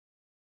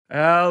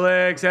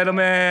Alex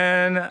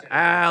Edelman.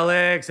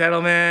 Alex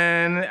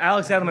Edelman.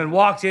 Alex Edelman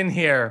walked in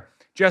here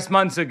just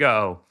months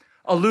ago.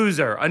 A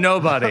loser, a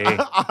nobody.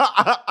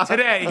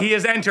 Today, he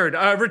has entered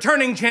a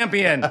returning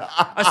champion,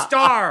 a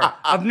star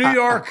of New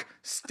York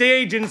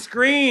stage and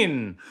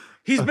screen.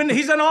 He's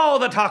on all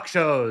the talk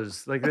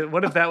shows. Like,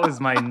 what if that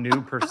was my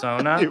new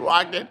persona? You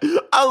walk in,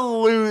 a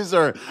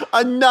loser,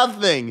 a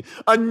nothing,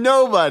 a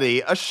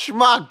nobody, a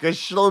schmuck, a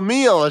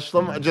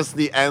schlemiel, just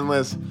the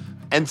endless.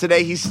 And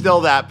today he's still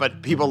that,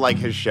 but people like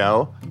his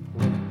show.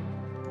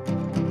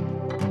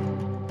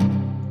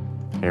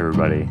 Hey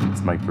everybody, it's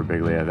Mike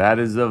Birbiglia. That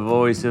is the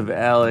voice of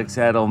Alex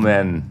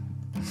Edelman.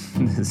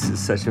 This is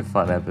such a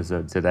fun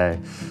episode today.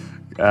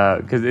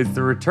 Because it's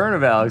the return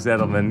of Alex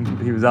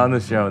Edelman. He was on the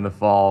show in the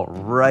fall,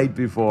 right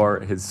before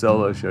his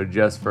solo show,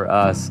 Just For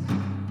Us,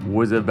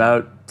 was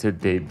about to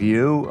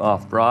debut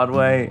off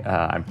Broadway.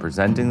 I'm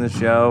presenting the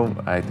show.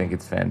 I think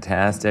it's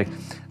fantastic.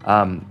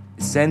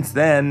 Since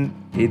then,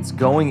 it's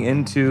going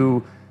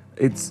into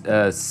its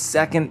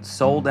second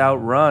sold-out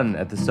run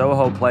at the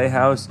Soho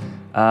Playhouse,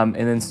 and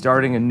then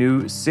starting a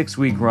new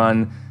 6-week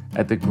run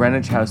at the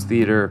Greenwich House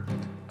Theater,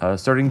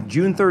 starting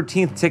June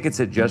 13th.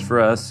 Tickets at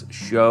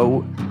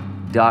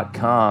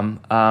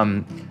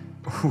justforus.show.com.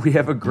 We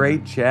have a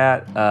great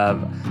chat.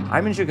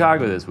 I'm in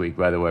Chicago this week,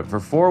 by the way.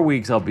 For 4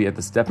 weeks, I'll be at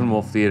the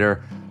Steppenwolf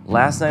Theater.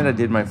 Last night, I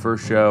did my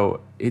first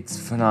show. It's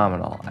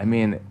phenomenal. I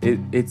mean,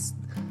 it's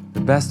the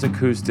best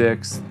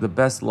acoustics, the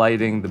best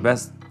lighting, the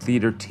best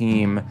theater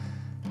team.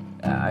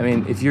 I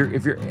mean, if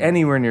you're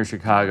anywhere near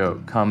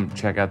Chicago, come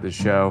check out this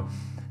show.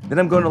 Then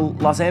I'm going to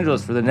Los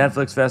Angeles for the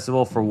Netflix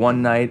Festival for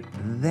one night.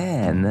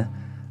 Then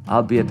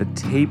I'll be at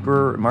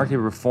the Mark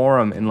Taper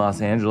Forum in Los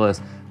Angeles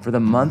for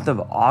the month of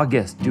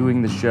August,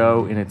 doing the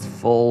show in its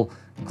full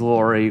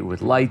glory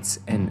with lights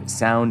and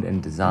sound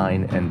and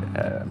design, and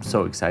I'm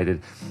so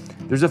excited.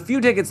 There's a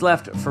few tickets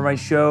left for my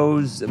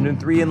shows. I'm doing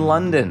 3 in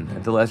London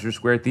at the Leicester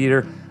Square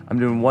Theater. I'm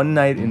doing one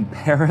night in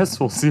Paris.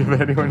 We'll see if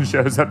anyone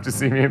shows up to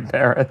see me in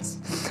Paris.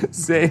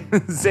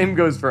 Same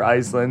goes for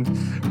Iceland.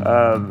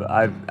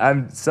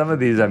 Some of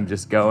these I'm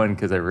just going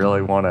because I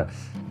really want to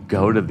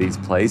go to these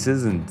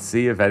places and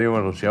see if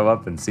anyone will show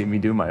up and see me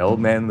do my Old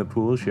Man in the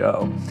Pool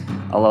show.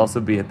 I'll also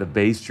be at the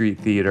Bay Street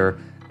Theater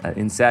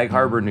in Sag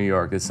Harbor, New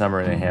York this summer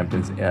in the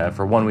Hamptons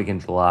for 1 week in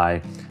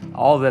July.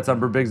 All of that's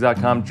on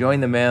birbigs.com. Join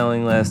the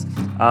mailing list.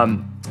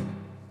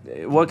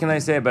 What can I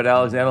say about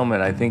Alex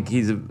Edelman? I think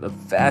he's a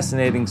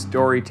fascinating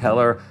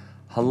storyteller,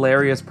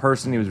 hilarious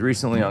person. He was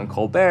recently on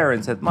Colbert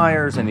and Seth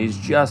Meyers, and he's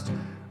just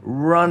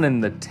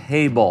running the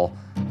table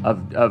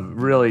of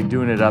really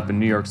doing it up in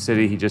New York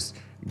City. He just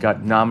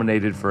got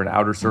nominated for an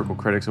Outer Circle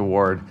Critics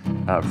Award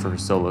for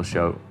his solo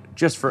show,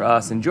 Just For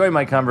Us. Enjoy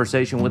my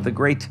conversation with the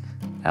great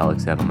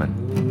Alex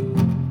Edelman.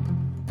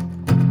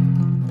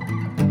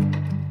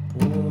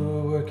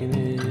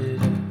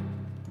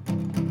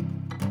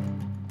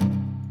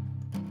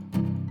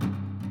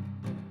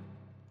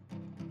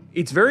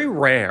 It's very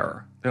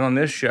rare that on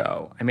this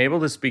show, I'm able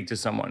to speak to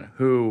someone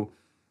who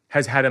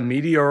has had a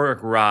meteoric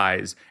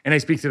rise, and I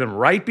speak to them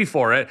right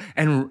before it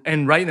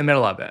and right in the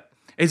middle of it.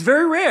 It's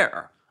very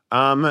rare.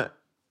 On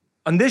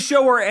this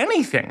show or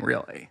anything,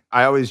 really.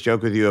 I always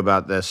joke with you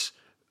about this,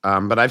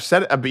 but I've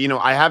said it,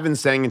 I have been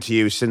saying it to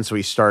you since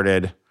we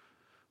started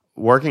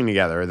working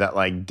together, that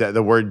like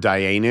the word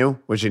dayenu,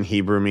 which in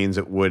Hebrew means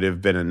it would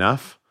have been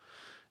enough.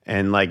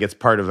 And like it's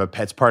part of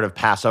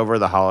Passover,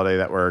 the holiday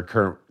that we're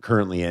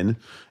currently in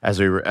as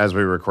we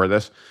record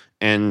this,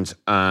 and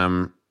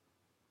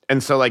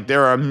so like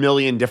there are a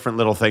million different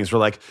little things. We're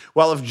like,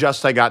 well, if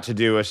just I got to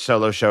do a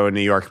solo show in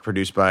New York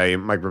produced by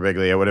Mike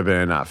Birbiglia, it would have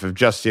been enough. If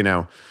just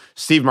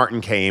Steve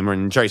Martin came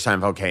and Jerry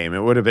Seinfeld came,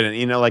 it would have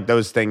been like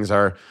those things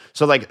are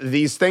so like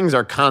these things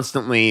are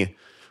constantly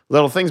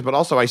little things, but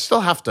also I still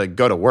have to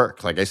go to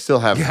work. Like I still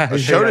have a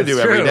show to do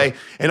every day,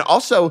 and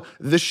also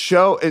the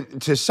show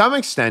to some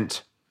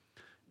extent.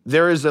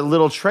 There is a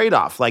little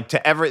trade-off, like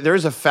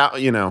there's a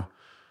Faustian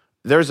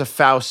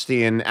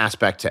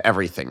aspect to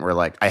everything where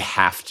like I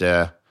have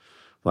to,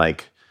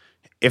 like,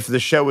 if the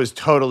show is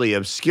totally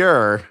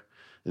obscure,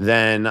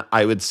 then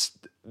I'd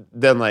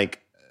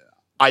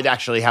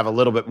actually have a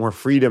little bit more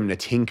freedom to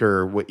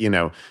tinker with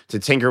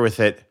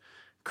it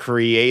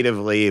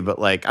creatively, but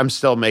like I'm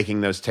still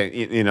making those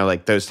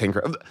those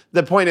tinker.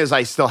 The point is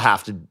I still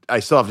have to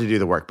do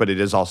the work, but it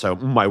is also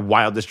my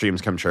wildest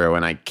dreams come true,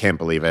 and I can't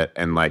believe it.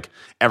 And like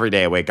every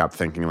day I wake up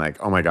thinking like,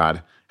 oh my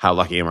God, how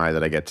lucky am I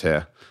that I get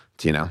to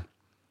do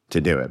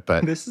it.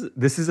 But this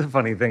is a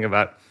funny thing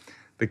about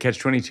the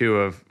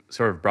catch-22 of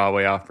sort of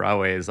Broadway off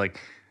Broadway is like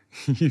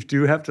you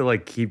do have to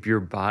like keep your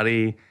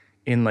body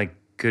in like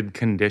good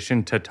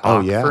condition to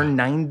talk for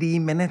 90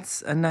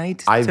 minutes a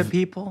night to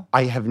people?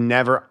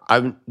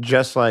 I'm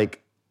just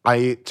like,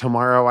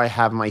 tomorrow I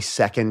have my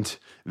second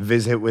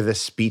visit with a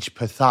speech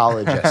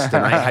pathologist,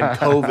 and I had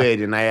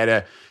COVID, and I had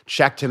to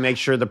check to make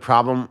sure the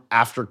problem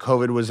after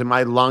COVID was in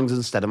my lungs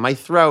instead of my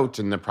throat,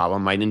 and the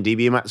problem might indeed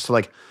be in my, so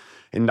like,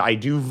 and I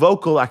do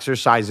vocal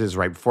exercises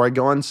right before I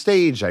go on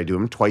stage. I do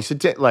them twice a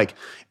day, like,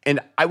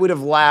 and I would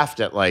have laughed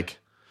at like,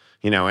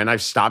 and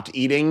I've stopped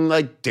eating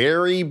like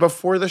dairy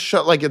before the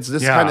show. Like it's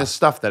this Yeah. kind of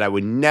stuff that I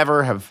would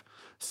never have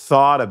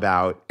thought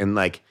about. And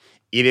like,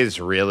 it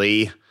is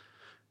really,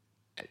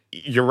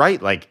 you're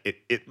right.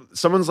 Like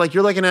someone's like,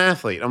 you're like an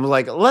athlete. I'm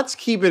like, let's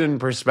keep it in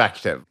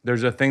perspective.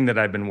 There's a thing that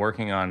I've been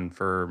working on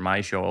for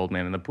my show, Old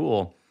Man in the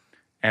Pool,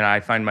 and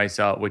I find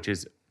myself, which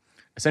is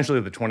essentially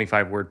the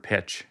 25-word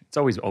pitch. It's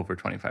always over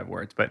 25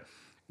 words, but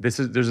there's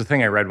a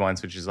thing I read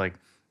once, which is like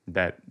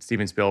that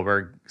Steven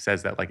Spielberg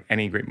says that like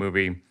any great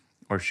movie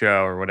or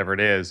show or whatever it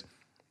is,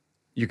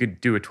 you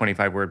could do a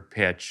 25-word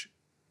pitch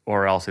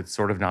or else it's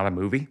sort of not a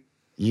movie.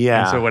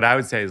 Yeah. And so what I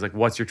would say is like,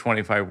 what's your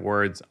 25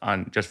 words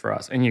on Just For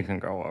Us? And you can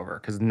go over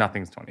because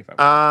nothing's 25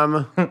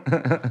 words.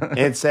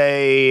 It's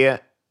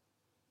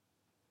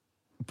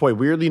boy,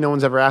 weirdly, no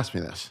one's ever asked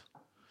me this.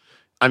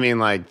 I mean,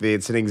 like,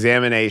 it's an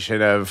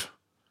examination of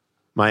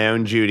my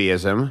own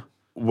Judaism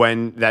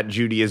when that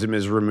Judaism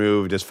is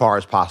removed as far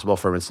as possible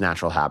from its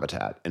natural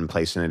habitat and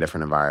placed in a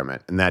different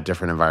environment. And that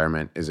different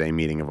environment is a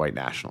meeting of white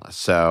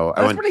nationalists. So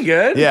That's pretty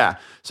good. Yeah.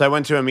 So I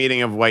went to a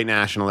meeting of white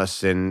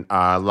nationalists in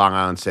Long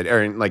Island City,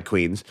 or in like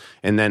Queens.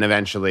 And then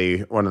eventually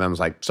one of them was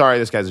like, sorry,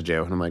 this guy's a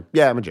Jew. And I'm like,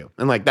 yeah, I'm a Jew.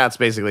 And like, that's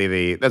basically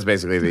the That's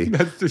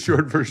the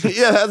short version.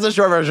 yeah, that's the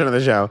short version of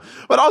the show.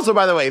 But also,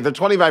 by the way, the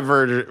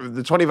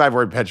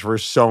 25-word pitch were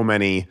so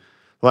many,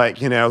 like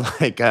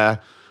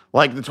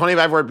the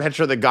 25-word pitch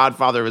for The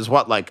Godfather is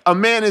what? Like, a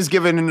man is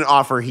given an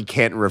offer he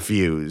can't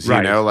refuse.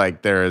 Right.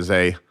 Like there's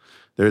a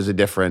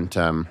different.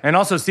 And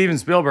also Steven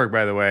Spielberg,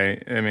 by the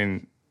way. I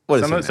mean,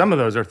 some of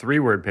those are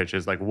 3-word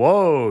pitches. Like,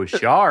 whoa,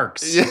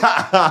 sharks.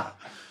 Yeah.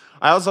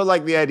 I also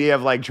like the idea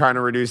of like trying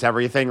to reduce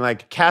everything.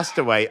 Like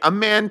Castaway, a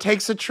man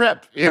takes a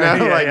trip.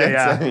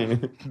 Yeah.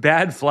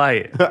 Bad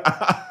flight.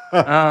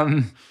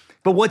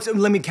 But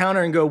let me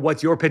counter and go,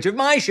 what's your pitch of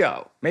my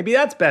show? Maybe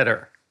that's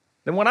better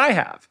than what I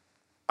have.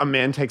 A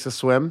man takes a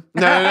swim.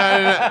 No.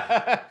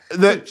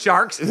 The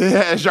Sharks?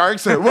 Yeah,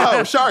 sharks.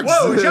 Whoa, sharks.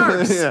 Whoa,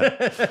 sharks.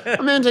 Yeah.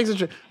 A man takes a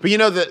trip.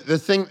 But the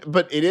thing,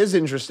 but it is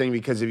interesting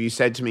because if you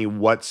said to me,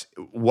 what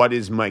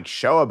is Mike's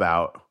show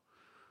about?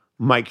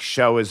 Mike's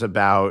show is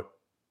about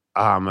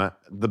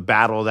the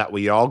battle that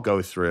we all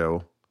go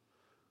through,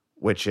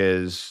 which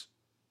is,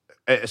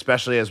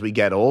 especially as we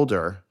get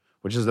older,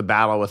 which is the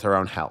battle with our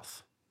own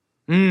health.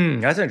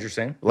 That's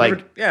interesting.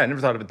 I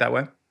never thought of it that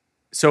way.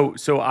 So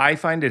I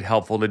find it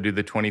helpful to do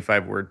the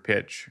 25-word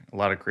pitch. A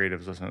lot of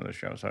creatives listen to the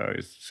show, so I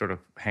always sort of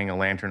hang a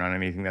lantern on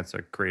anything that's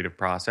a creative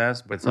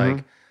process. But it's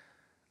like,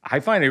 I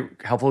find it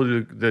helpful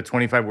to do the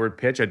 25-word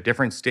pitch at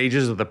different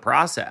stages of the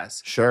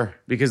process. Sure.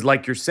 Because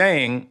like you were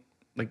saying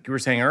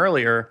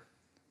earlier,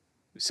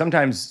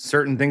 sometimes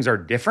certain things are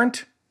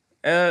different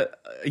a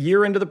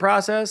year into the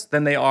process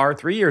than they are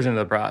 3 years into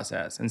the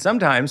process. And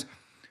sometimes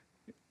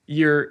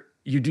you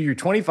do your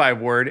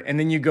 25-word and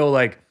then you go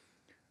like,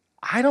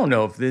 I don't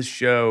know if this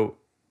show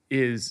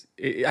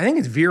I think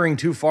it's veering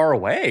too far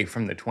away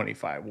from the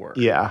 25 word.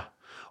 Yeah.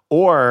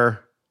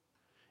 Or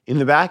in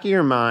the back of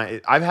your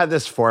mind, I've had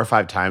this 4 or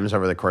 5 times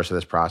over the course of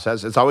this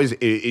process. It's always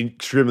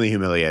extremely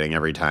humiliating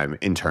every time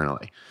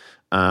internally.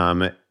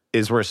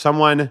 Is where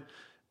someone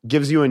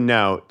gives you a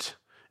note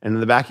and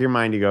in the back of your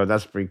mind you go,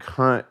 that's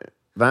because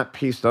that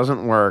piece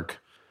doesn't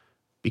work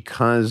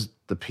because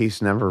the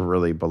piece never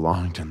really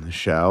belonged in the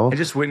show. I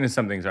just witnessed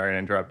something. Sorry to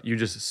interrupt. You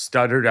just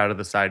stuttered out of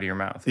the side of your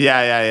mouth.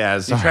 Yeah.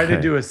 You tried to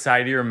do a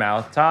side of your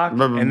mouth talk,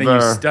 and then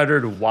you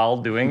stuttered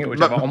while doing it,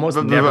 which I've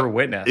almost never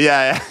witnessed.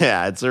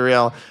 Yeah. It's a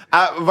real.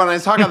 When I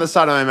talk out the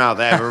side of my mouth,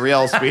 I have a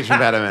real speech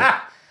impediment.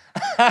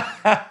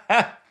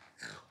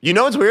 You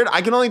know what's weird?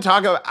 I can only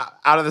talk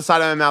out of the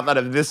side of my mouth, out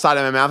of this side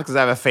of my mouth, because I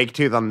have a fake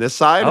tooth on this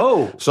side.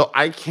 Oh. So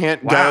I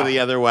can't go the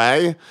other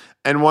way.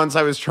 And once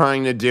I was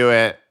trying to do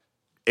it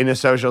in a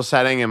social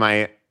setting, and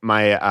my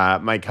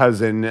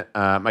cousin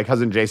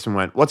Jason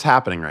went, "What's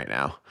happening right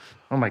now?"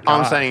 Oh my God!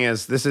 All I'm saying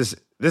is this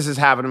has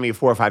happened to me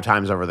 4 or 5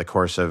 times over the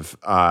course of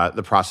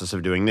the process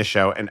of doing this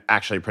show, and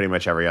actually pretty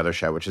much every other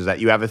show, which is that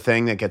you have a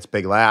thing that gets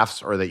big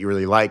laughs or that you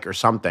really like or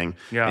something,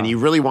 and you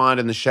really want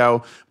it in the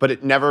show, but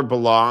it never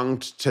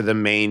belonged to the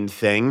main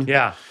thing.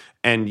 Yeah.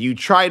 And you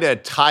try to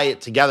tie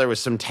it together with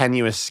some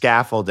tenuous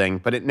scaffolding,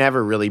 but it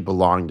never really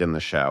belonged in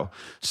the show.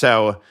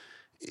 So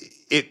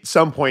at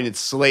some point it's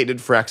slated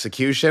for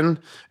execution,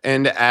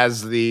 and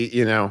as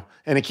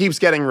and it keeps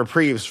getting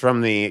reprieves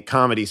from the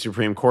comedy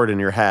Supreme Court in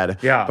your head.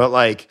 Yeah. But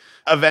like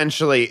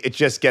eventually it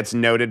just gets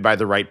noted by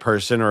the right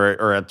person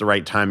or at the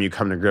right time you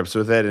come to grips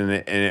with it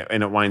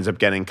and it winds up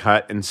getting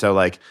cut. And so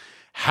like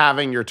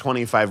having your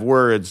 25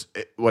 words,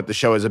 what the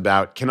show is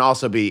about, can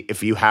also be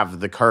if you have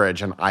the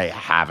courage, and I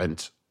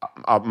haven't.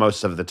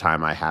 Most of the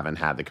time I haven't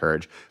had the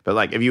courage. But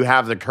like if you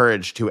have the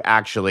courage to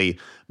actually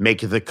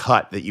make the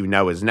cut that you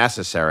know is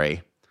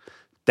necessary,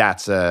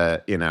 that's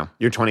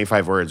your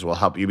 25 words will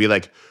help you be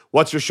like,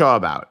 what's your show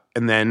about?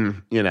 And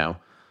then,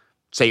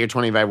 say your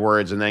 25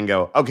 words and then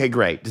go, okay,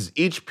 great. Does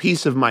each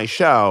piece of my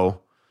show,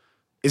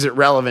 is it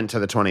relevant to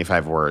the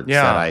 25 words?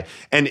 Yeah.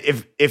 And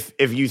if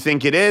you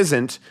think it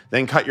isn't,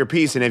 then cut your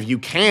piece. And if you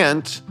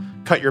can't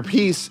cut your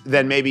piece,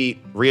 then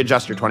maybe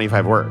readjust your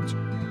 25 words.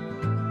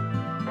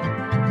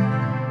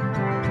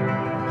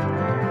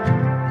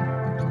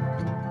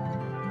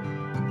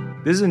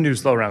 This is a new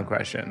slow round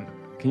question.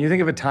 Can you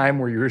think of a time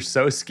where you were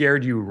so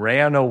scared you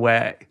ran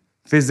away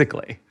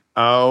physically?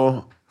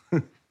 Oh,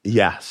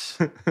 yes.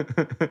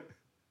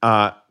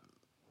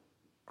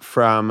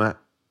 From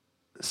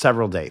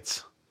several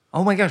dates.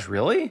 Oh my gosh,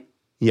 really?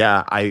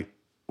 Yeah, I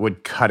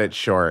would cut it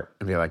short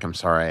and be like, I'm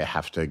sorry, I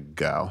have to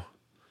go.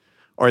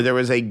 Or there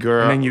was a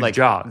girl. And then you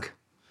jog.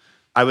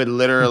 I would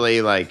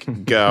literally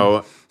like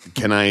go,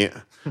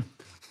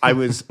 I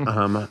was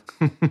on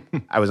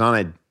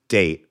a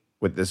date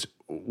with this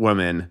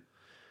woman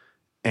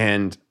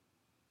and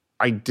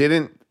I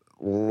didn't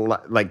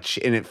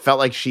and it felt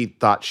like she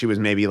thought she was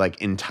maybe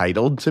like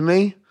entitled to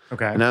me.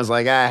 Okay. And I was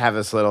like, I have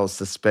this little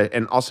suspicion.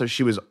 And also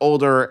she was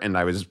older and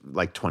I was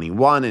like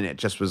 21 and it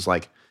just was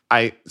like,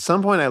 at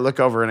some point I look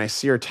over and I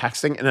see her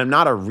texting and I'm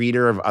not a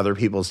reader of other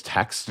people's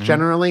texts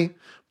generally,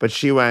 but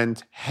she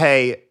went,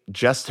 hey,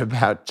 just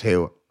about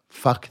to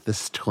fuck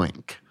this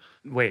twink.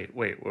 Wait.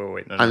 No,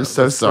 I'm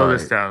so sorry. Slow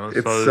this down.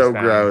 It's so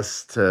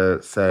gross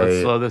to say.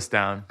 Let's slow this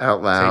down.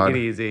 Out loud. Take it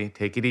easy.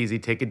 Take it easy.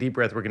 Take a deep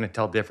breath. We're going to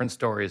tell different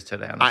stories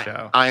today on the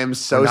show. I am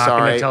so We're not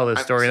sorry. going to tell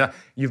this story.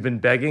 You've been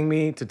begging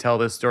me to tell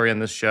this story on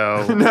this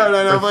show.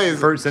 No,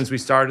 please. Since we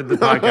started the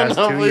podcast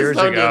 2 years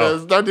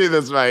ago. Don't do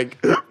this,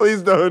 Mike.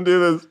 Please don't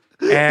do this.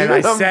 And I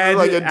said,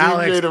 like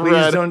Alex,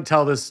 please don't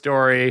tell this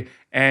story.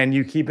 And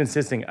you keep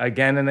insisting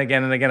again and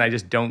again and again. I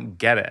just don't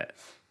get it.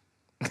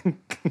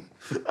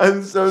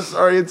 I'm so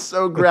sorry. It's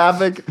so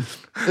graphic.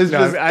 It's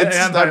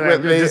stuck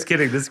with me. I'm just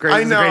kidding. This is great.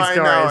 I know.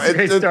 It's a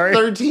great story.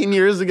 13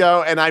 years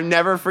ago, and I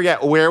never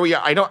forget where we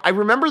are. I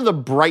remember the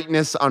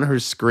brightness on her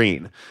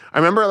screen. I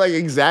remember like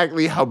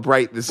exactly how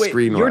bright the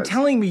screen was. You're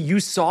telling me you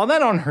saw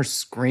that on her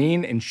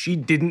screen and she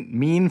didn't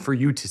mean for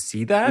you to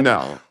see that?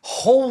 No.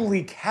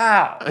 Holy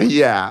cow.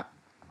 Yeah.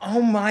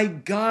 Oh my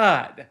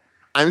God.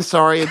 I'm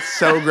sorry. It's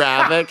so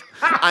graphic.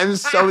 I'm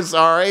so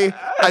sorry.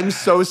 I'm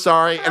so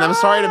sorry. And I'm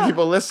sorry to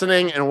people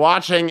listening and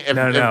watching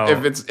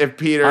if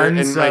Peter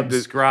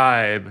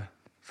unsubscribe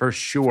for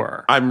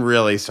sure. I'm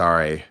really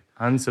sorry.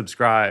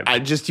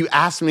 Unsubscribe. You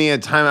asked me a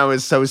time I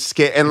was so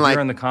scared. And if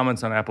you're in the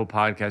comments on Apple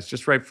Podcasts,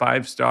 just write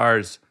 5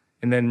 stars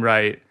and then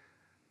write,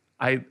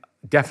 I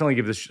definitely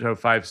give this show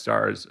 5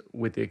 stars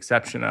with the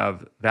exception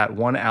of that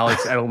one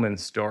Alex Edelman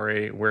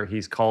story where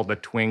he's called a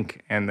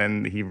twink and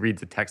then he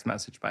reads a text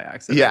message by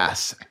accident.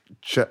 Yes.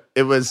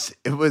 It was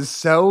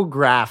so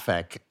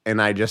graphic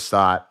and I just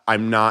thought,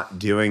 I'm not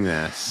doing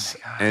this.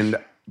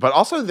 But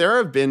also there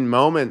have been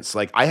moments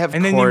like I have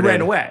And then you ran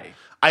away.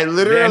 I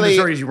literally, the end of the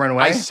story is you ran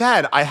away? I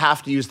said I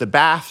have to use the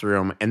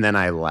bathroom and then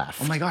I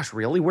left. Oh my gosh,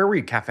 really? Where were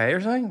you? Cafe or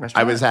something?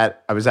 Restaurant?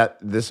 I was at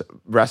this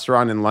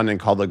restaurant in London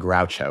called the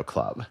Groucho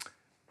Club.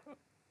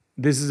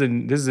 This is a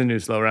new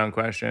slow round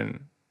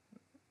question.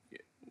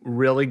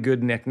 Really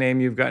good nickname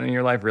you've gotten in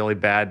your life, really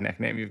bad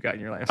nickname you've got in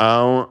your life.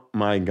 Oh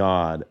my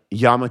God.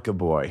 Yarmulke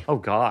Boy. Oh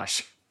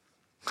gosh.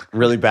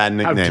 Really bad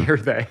nickname. How dare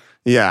they?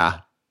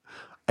 Yeah.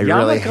 I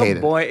really hate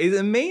Yarmulke Boy. It's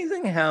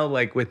amazing how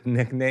like with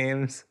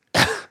nicknames,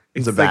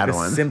 it's a bad like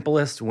one. The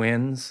simplest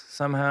wins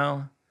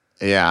somehow.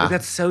 Yeah. Like,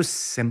 that's so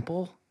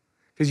simple.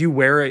 Because you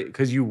wore a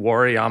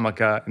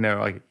yarmulke and they're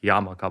like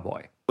Yarmulke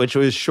Boy. Which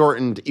was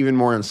shortened even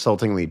more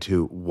insultingly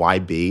to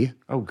YB.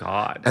 Oh,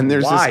 God. And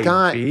there's this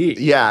guy.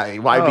 Yeah,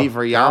 YB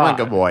for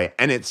Yarmulke Boy.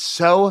 And it's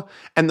so,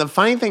 and the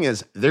funny thing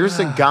is, there's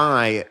a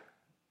guy,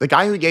 the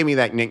guy who gave me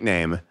that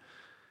nickname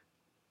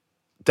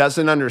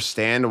doesn't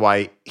understand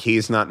why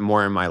he's not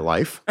more in my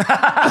life.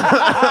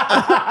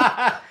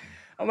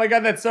 Oh my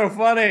God, that's so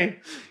funny.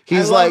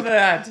 He's I love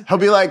that. He'll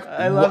be like,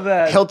 I love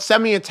that. He'll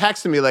send me a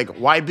text and be like,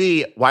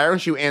 YB, why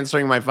aren't you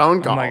answering my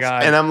phone calls? Oh my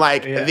God. And I'm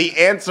like, the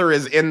answer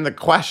is in the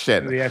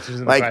question. The answer's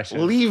in the question.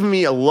 Like, leave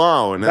me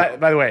alone.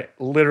 By the way,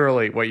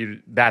 literally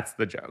that's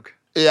the joke.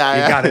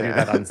 Yeah, you got to do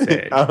that on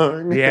stage.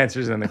 The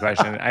answer's in the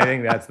question. I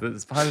think that's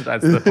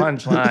the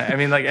punchline. I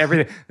mean, like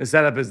everything. The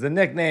setup is the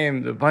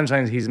nickname. The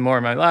punchline is he's more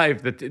in my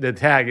life. The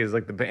tag is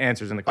like the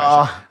answer's in the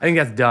question. I think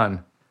that's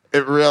done.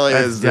 It really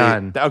is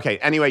done. Okay.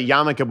 Anyway,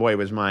 Yarmulke Boy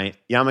was my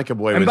Yarmulke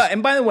Boy.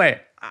 And by the way,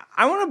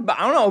 I want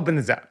to open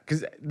this up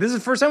because this is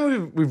the first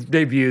time we've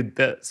debuted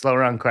the slow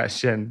round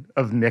question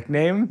of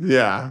nickname.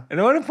 Yeah.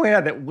 And I want to point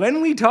out that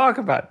when we talk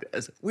about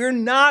this, we're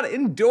not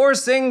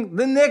endorsing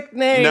the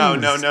nicknames. No.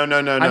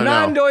 I'm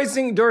not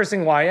endorsing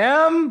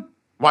YM.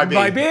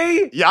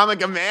 YB?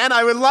 Yarmulke Man?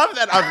 I would love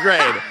that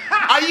upgrade.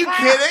 Are you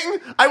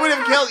kidding? I would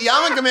have killed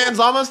Yarmulke Man's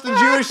almost a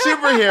Jewish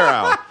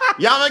superhero.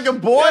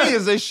 Yarmulke Boy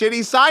is a shitty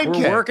sidekick.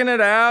 We're working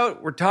it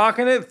out. We're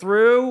talking it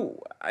through.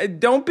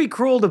 Don't be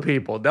cruel to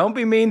people. Don't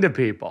be mean to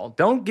people.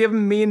 Don't give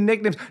them mean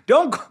nicknames.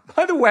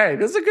 By the way,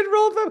 this is a good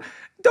rule of thumb.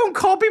 Don't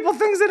call people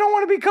things they don't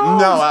want to be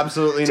called. No,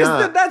 absolutely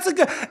not. That's a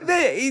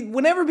good.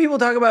 Whenever people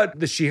talk about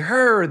the she,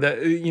 her,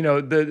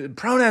 the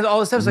pronouns, all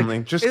this stuff, it's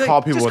like just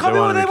call people what they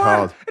want to be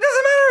called. It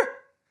doesn't matter.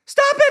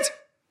 Stop it.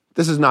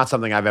 This is not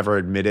something I've ever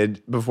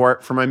admitted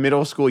before. For my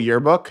middle school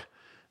yearbook,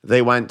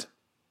 they went,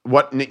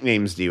 what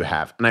nicknames do you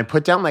have? And I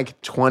put down like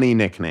 20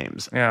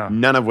 nicknames,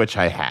 none of which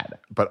I had,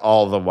 but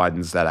all the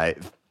ones that I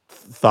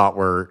thought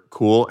were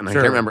cool. And I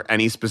can't remember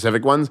any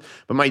specific ones.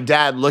 But my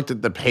dad looked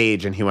at the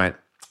page and he went,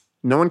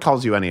 No one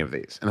calls you any of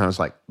these. And I was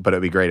like, but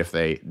it'd be great if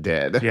they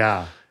did.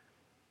 Yeah.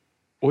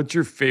 What's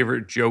your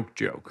favorite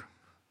joke?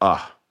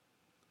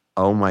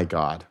 Oh my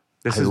God.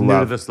 This is new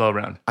to the slow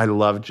round. I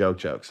love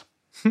jokes.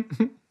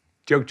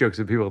 Jokes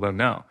that people don't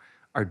know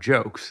are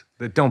jokes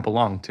that don't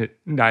belong to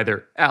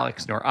neither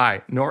Alex nor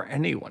I nor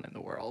anyone in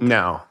the world.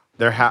 No.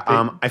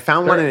 I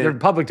found one. They're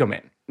public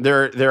domain.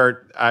 Would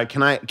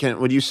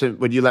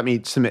you let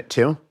me submit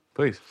two?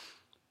 Please.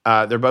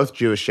 They're both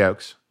Jewish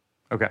jokes.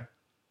 Okay.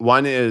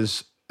 One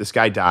is this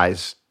guy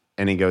dies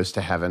and he goes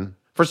to heaven.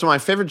 First of all, my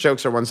favorite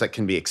jokes are ones that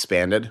can be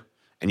expanded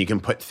and you can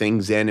put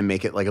things in and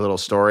make it like a little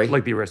story.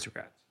 Like the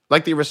Aristocrats.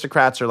 Like the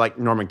Aristocrats or like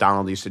Norm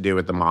Macdonald used to do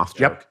with the moth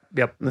joke.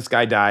 Yep. And this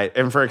guy died.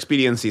 And for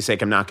expediency's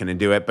sake, I'm not going to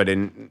do it. But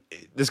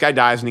this guy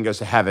dies and he goes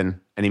to heaven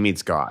and he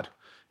meets God.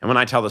 And when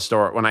I tell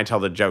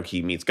the joke,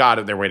 he meets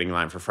God. They're waiting in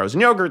line for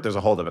frozen yogurt. There's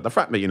a holdup at the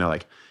front. But he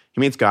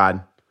meets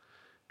God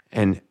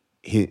and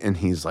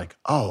he's like,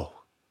 oh,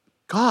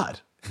 God.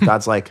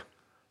 God's like,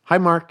 hi,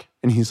 Mark.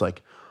 And he's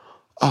like,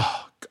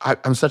 oh,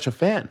 I'm such a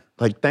fan.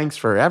 Like, thanks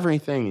for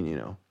everything.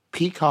 And,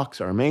 peacocks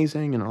are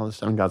amazing and all this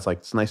stuff. And God's like,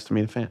 it's nice to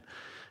meet a fan.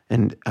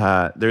 And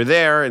they're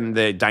there, and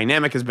the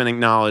dynamic has been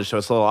acknowledged, so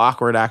it's a little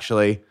awkward,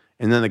 actually.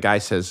 And then the guy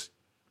says,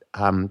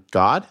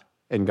 God?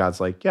 And God's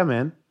like, yeah,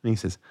 man. And he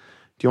says,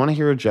 do you want to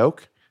hear a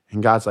joke?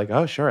 And God's like,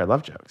 oh, sure, I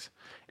love jokes.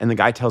 And the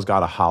guy tells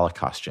God a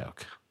Holocaust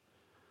joke.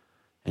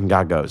 And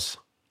God goes,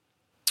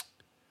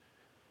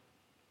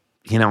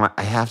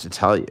 I have to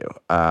tell you,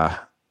 I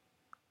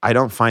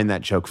don't find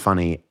that joke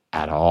funny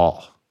at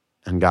all.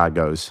 And God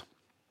goes,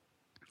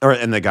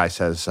 and the guy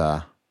says,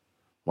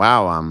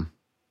 wow,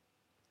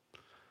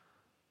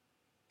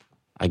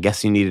 I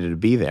guess you needed to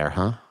be there,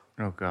 huh?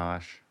 Oh,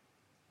 gosh.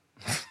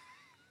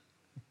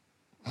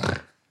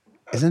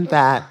 Isn't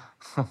that...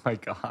 Oh, my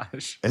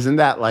gosh. Isn't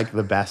that like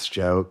the best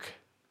joke?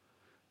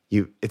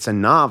 It's a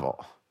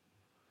novel.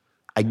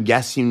 I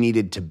guess you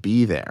needed to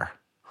be there,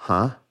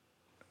 huh?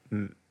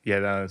 Yeah,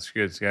 no, it's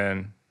good. It's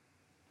good.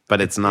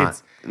 But it's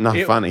not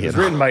funny. It's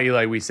written by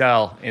Eli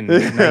Wiesel in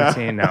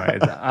 19.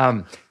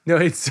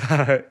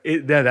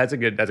 That's a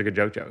good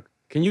joke.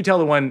 Can you tell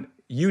the one?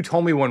 You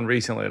told me one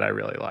recently that I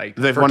really liked.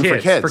 The one for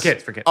kids.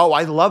 For kids. Oh,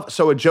 I love,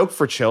 so a joke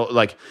for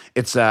like,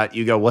 it's,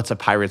 you go, what's a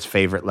pirate's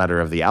favorite letter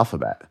of the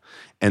alphabet?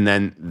 And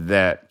then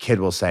the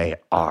kid will say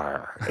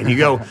R. And you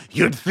go,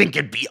 you'd think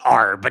it'd be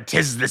R, but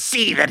 'tis the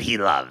C that he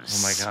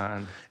loves. Oh my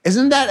God.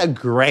 Isn't that a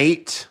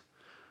great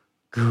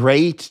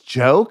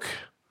joke?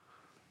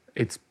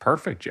 It's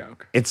perfect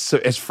joke. It's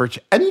for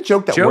any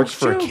joke that works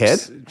for a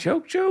kid.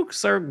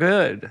 Jokes are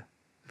good.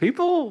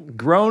 People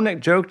groan at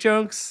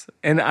jokes,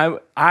 and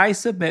I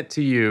submit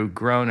to you,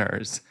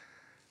 groaners,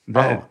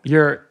 that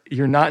you're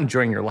not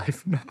enjoying your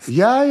life enough.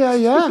 Yeah.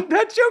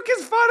 That joke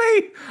is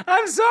funny.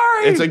 I'm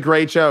sorry. It's a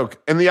great joke.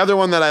 And the other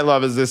one that I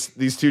love is this: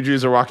 these two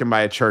Jews are walking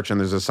by a church, and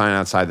there's a sign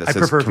outside that says... I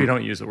prefer if you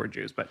don't use the word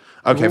Jews, but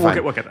okay,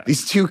 fine. We'll get that.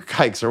 These two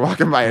kikes are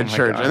walking by a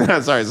church,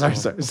 and sorry.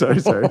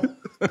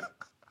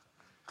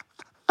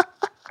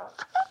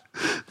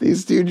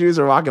 These two Jews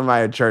are walking by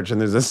a church,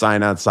 and there's a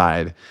sign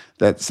outside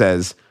that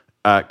says,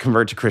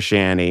 convert to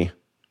Christianity,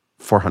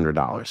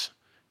 $400.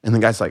 And the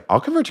guy's like, I'll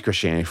convert to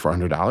Christianity,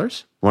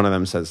 $400. One of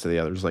them says to the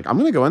others, like, I'm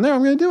going to go in there,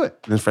 I'm going to do it.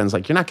 And his friend's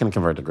like, you're not going to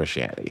convert to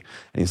Christianity.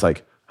 And he's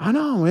like, oh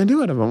no, I'm going to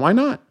do it. But why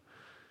not?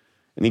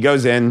 And he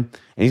goes in, and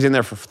he's in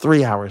there for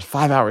 3 hours,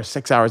 5 hours,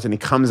 6 hours, and he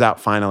comes out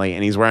finally,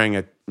 and he's wearing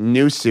a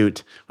new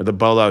suit with a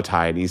bolo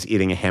tie, and he's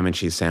eating a ham and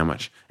cheese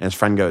sandwich. And his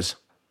friend goes,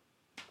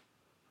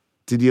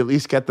 did you at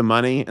least get the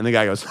money? And the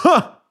guy goes,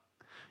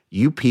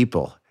 you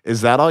people,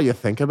 is that all you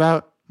think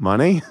about?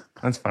 Money?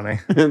 That's funny.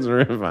 It's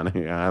really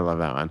funny. Yeah, I love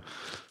that one.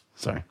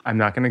 Sorry. I'm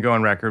not going to go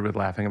on record with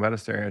laughing about a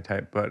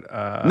stereotype,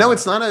 but... No,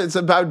 it's not. It's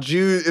about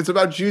Jews. It's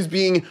about Jews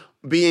being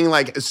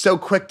like so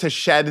quick to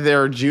shed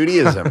their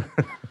Judaism.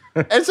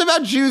 It's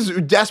about Jews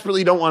who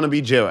desperately don't want to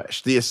be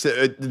Jewish.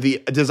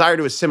 The desire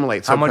to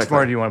assimilate so How much quickly.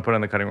 more do you want to put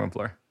on the cutting room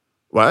floor?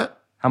 What?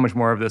 How much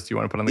more of this do you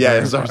want to put on the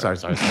cutting room floor?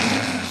 Sorry.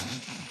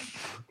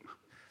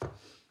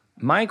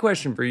 My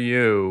question for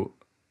you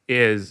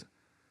is,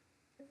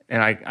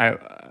 and I'm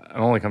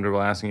only comfortable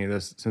asking you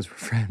this since we're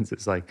friends,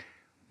 it's like,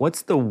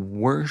 what's the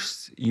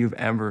worst you've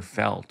ever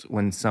felt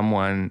when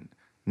someone,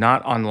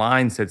 not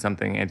online, said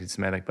something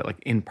anti-Semitic, but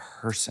like in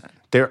person?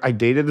 I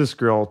dated this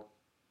girl.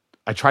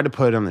 I tried to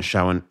put it on the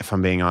show, and if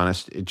I'm being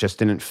honest, it just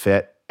didn't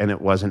fit, and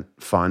it wasn't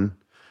fun.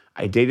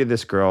 I dated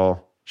this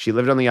girl. She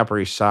lived on the Upper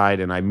East Side,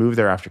 and I moved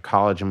there after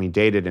college, and we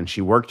dated, and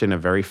she worked in a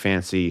very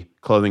fancy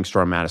clothing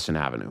store on Madison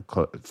Avenue,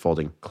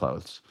 folding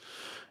clothes.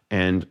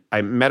 And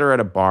I met her at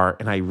a bar,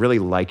 and I really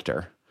liked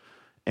her.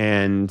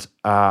 And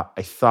I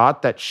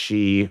thought that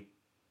she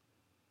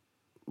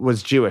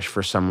was Jewish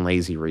for some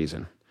lazy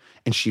reason.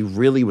 And she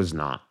really was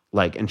not.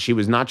 And she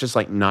was not just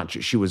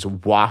she was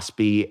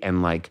waspy,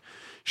 and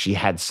she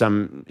had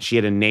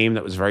a name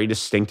that was very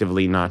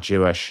distinctively not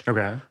Jewish.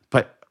 Okay.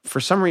 But for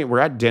some reason, we're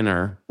at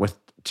dinner with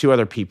two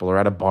other people or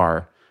at a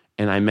bar,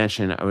 and I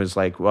was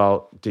like,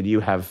 well,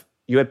 you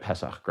had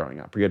Pesach growing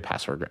up, or you had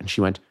Passover? And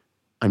she went,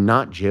 I'm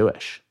not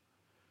Jewish.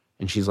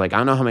 And she's like, I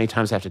don't know how many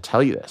times I have to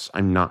tell you this.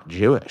 I'm not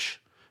Jewish.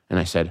 And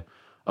I said,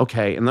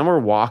 okay. And then we're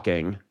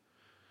walking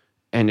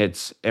and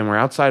we're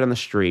outside on the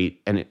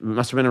street, and it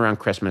must have been around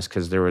Christmas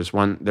because there was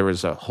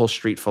a whole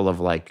street full of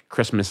like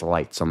Christmas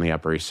lights on the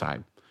Upper East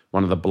Side,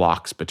 one of the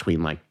blocks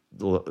between like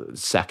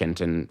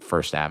 2nd and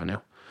 1st Avenue.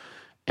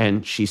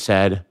 And she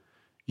said,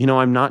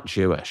 I'm not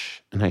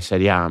Jewish. And I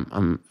said, yeah,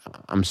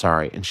 I'm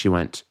sorry. And she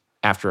went,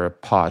 after a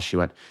pause, she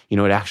went,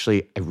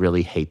 I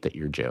really hate that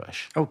you're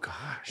Jewish. Oh,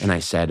 gosh. And I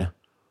said,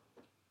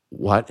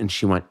 what? And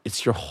she went,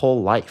 it's your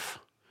whole life.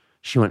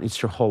 She went,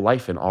 it's your whole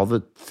life. And all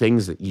the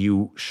things that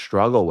you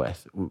struggle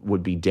with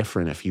would be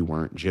different if you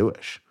weren't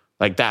Jewish.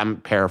 Like that, I'm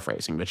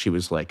paraphrasing, but she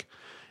was like,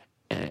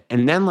 and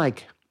then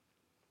like,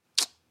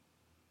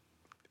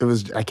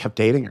 I kept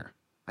dating her.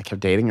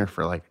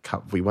 For like,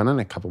 we went on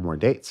a couple more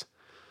dates.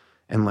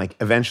 And like,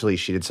 eventually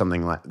she did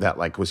something like that,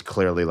 like was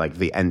clearly like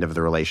the end of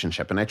the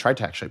relationship. And I tried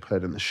to actually put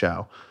it in the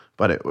show,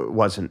 but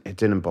it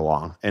didn't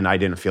belong. And I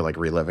didn't feel like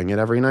reliving it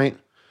every night.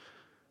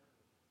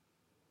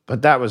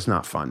 But that was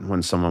not fun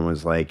when someone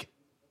was like,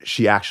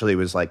 she actually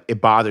was like,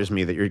 it bothers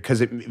me that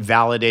because it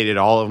validated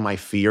all of my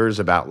fears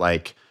about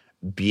like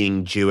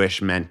being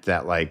Jewish meant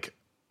that like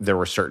there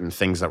were certain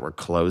things that were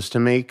closed to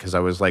me. Because I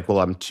was like,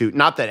 well,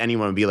 not that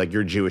anyone would be like,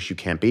 you're Jewish, you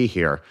can't be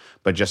here.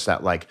 But just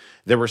that like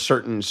there were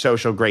certain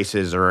social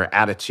graces or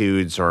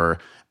attitudes or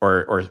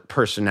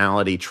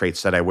personality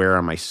traits that I wear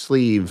on my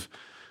sleeve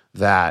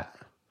that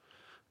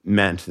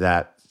meant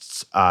that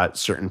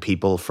certain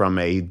people from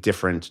a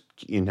different,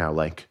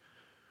 like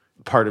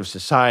part of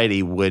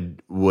society I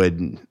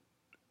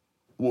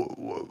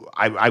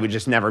would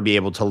just never be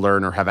able to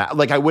learn or have,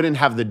 like I wouldn't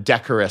have the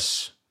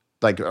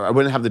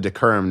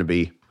decorum to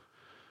be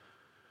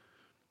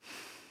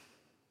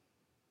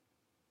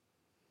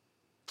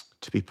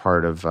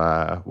part of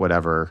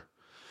whatever.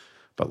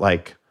 But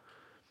like,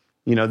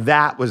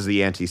 that was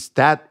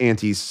that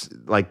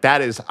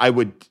is, I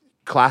would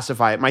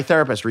classify it. My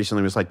therapist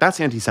recently was like, that's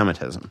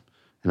anti-Semitism.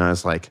 And I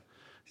was like,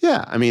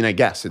 yeah, I mean, I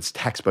guess it's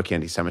textbook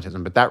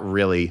anti-Semitism, but that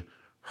really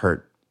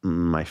hurt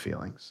my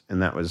feelings.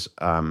 And that was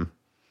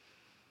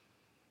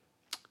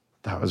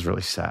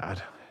really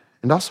sad.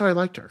 And also I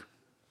liked her.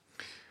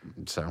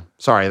 So,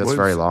 sorry, that's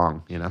very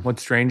long,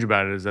 What's strange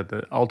about it is that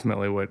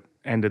ultimately what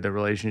ended the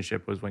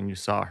relationship was when you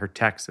saw her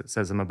text that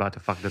says, I'm about to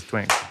fuck this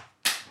twink.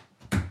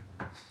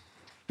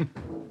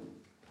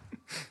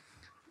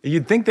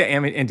 You'd think that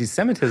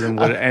anti-Semitism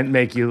would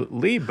make you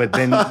leave, but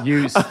then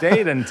you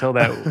stayed until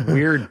that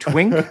weird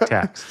twink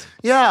text.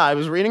 Yeah, I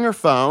was reading her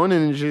phone,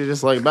 and she was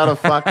just like, about to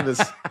fuck this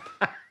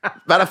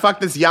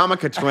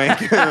yarmulke twink.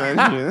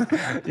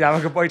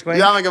 Yarmulke boy twink?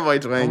 Yarmulke boy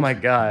twink. Oh, my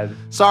God.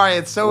 Sorry,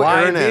 it's so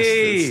YB. earnest.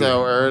 It's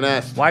so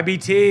earnest.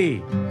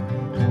 YBT.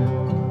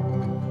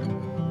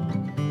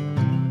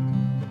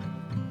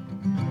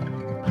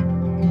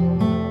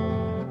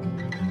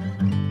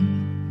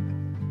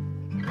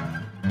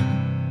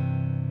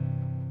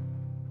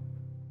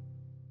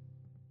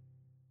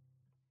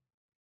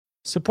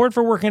 Support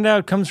for Working It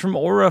Out comes from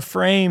Aura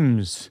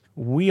Frames.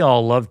 We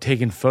all love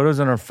taking photos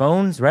on our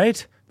phones,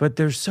 right? But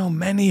there's so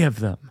many of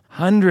them.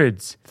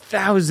 Hundreds,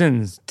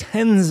 thousands,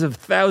 tens of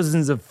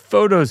thousands of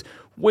photos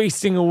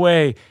wasting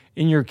away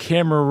in your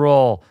camera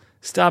roll.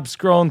 Stop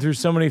scrolling through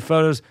so many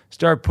photos.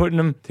 Start putting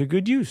them to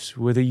good use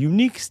with a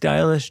unique,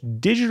 stylish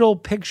digital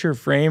picture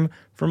frame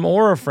from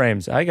Aura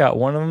Frames. I got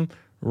one of them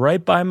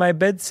right by my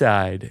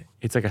bedside.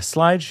 It's like a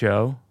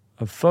slideshow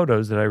of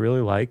photos that I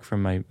really like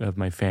from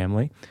my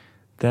family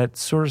that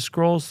sort of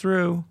scrolls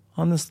through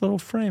on this little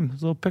frame,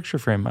 this little picture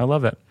frame. I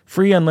love it.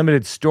 Free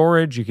unlimited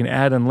storage. You can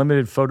add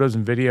unlimited photos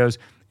and videos.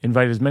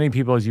 Invite as many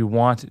people as you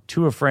want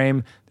to a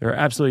frame. There are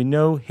absolutely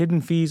no hidden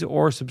fees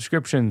or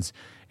subscriptions,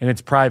 and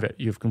it's private.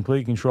 You have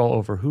complete control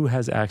over who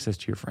has access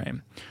to your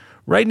frame.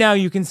 Right now,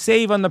 you can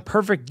save on the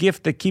perfect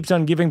gift that keeps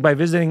on giving by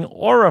visiting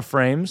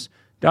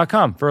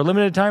auraframes.com. For a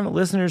limited time,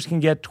 listeners can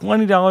get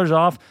 $20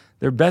 off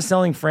their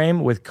best-selling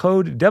frame with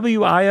code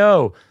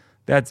WIO.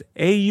 That's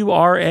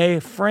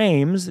AURA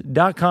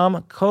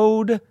frames.com,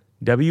 code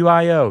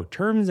WIO.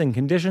 Terms and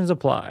conditions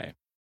apply.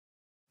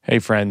 Hey,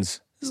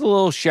 friends. This is a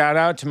little shout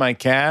out to my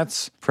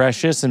cats,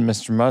 Precious and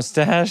Mr.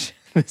 Mustache.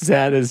 This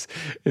ad is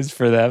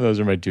for them. Those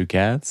are my two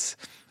cats.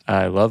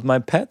 I love my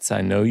pets. I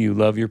know you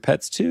love your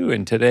pets too.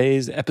 And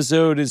today's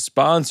episode is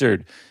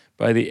sponsored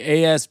by the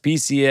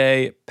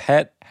ASPCA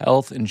Pet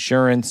Health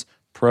Insurance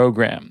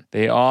Program.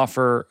 They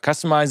offer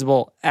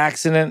customizable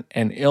accident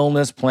and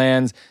illness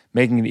plans,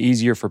 making it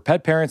easier for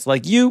pet parents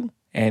like you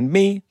and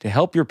me to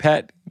help your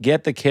pet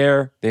get the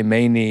care they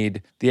may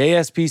need. The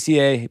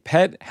ASPCA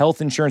Pet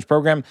Health Insurance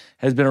Program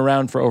has been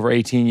around for over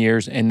 18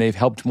 years, and they've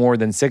helped more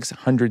than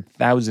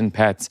 600,000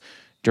 pets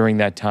during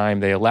that time.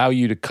 They allow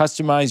you to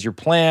customize your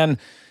plan,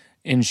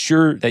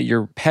 ensure that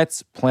your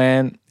pet's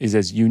plan is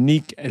as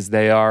unique as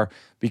they are,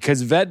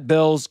 because vet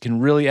bills can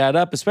really add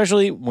up,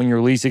 especially when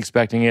you're least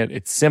expecting it.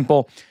 It's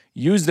simple.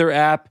 Use their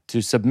app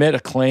to submit a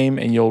claim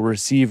and you'll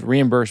receive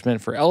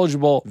reimbursement for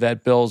eligible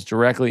vet bills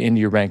directly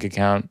into your bank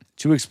account.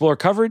 To explore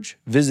coverage,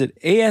 visit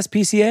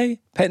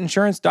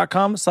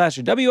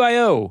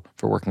aspcapetinsurance.com/WIO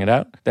for working it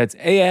out. That's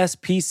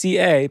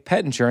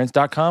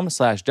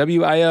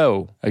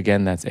aspcapetinsurance.com/WIO.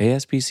 Again, that's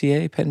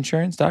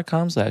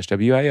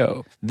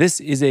aspcapetinsurance.com/WIO.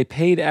 This is a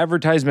paid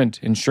advertisement.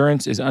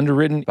 Insurance is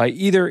underwritten by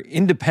either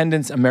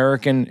Independence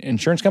American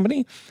Insurance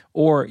Company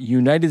or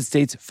United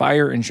States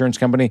Fire Insurance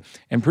Company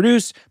and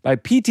produced by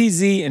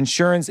PTZ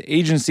Insurance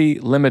Agency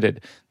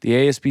Limited. The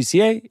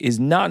ASPCA is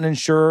not an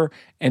insurer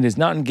and is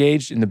not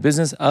engaged in the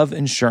business of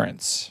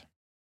insurance.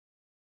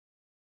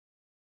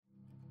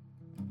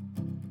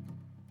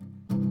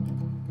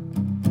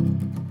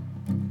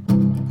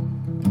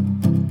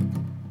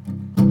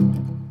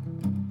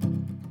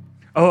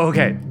 Oh,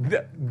 okay.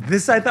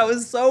 This I thought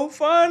was so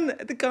fun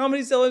at the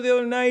Comedy Cellar the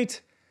other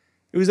night.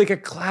 It was like a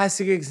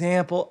classic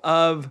example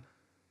of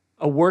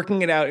a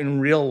working it out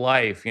in real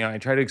life. You know, I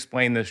try to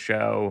explain this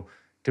show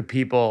to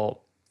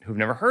people who've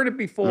never heard it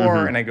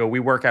before, and I go, we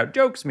work out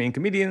jokes, me and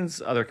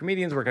comedians, other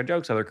comedians work out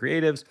jokes, other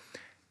creatives,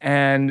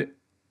 and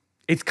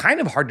it's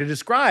kind of hard to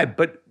describe,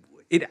 but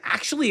it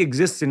actually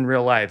exists in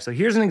real life. So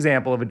here's an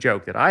example of a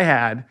joke that I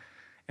had,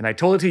 and I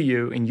told it to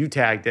you, and you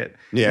tagged it.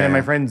 Yeah. And then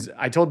my friends,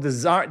 I told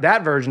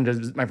that version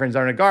to my friend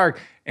Zarna Garg,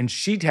 and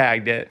she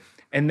tagged it.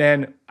 And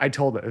then I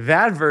told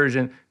that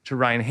version to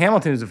Ryan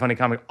Hamilton, who's a funny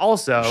comic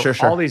also. Sure.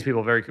 All these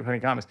people, very funny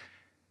comics.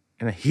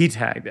 And then he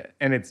tagged it.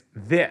 And it's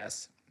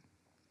this.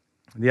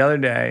 The other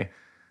day,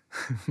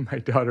 my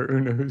daughter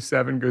Una, who's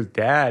 7, goes,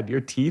 "Dad,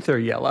 your teeth are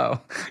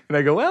yellow." And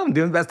I go, "Well, I'm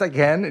doing the best I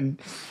can."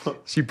 And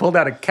she pulled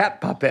out a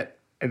cat puppet.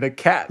 And the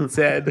cat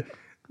said,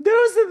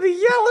 "Those are the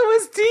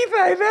yellowest teeth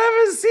I've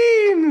ever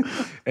seen."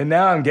 And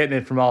now I'm getting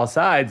it from all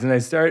sides. And I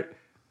started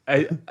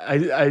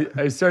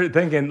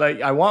thinking,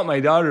 like, I want my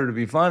daughter to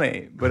be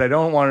funny, but I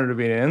don't want her to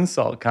be an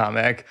insult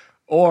comic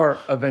or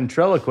a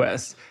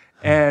ventriloquist.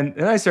 And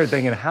then I started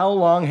thinking, how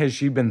long has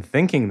she been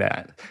thinking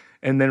that?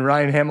 And then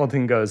Ryan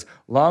Hamilton goes,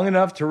 "Long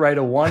enough to write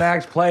a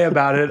 1-act play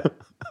about it.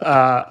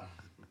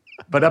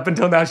 But up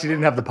until now, she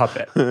didn't have the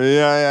puppet."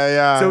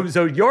 Yeah.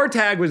 So your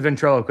tag was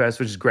ventriloquist,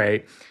 which is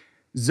great.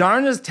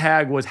 Zarna's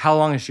tag was, how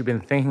long has she been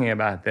thinking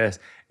about this?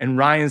 And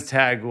Ryan's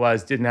tag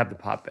was, didn't have the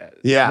puppet.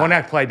 Yeah.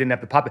 1-act play, didn't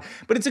have the puppet.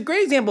 But it's a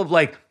great example of,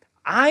 like,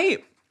 I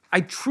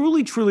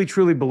truly, truly,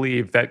 truly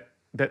believe that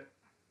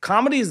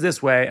comedy is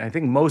this way. I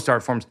think most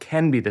art forms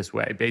can be this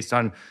way based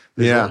on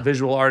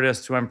visual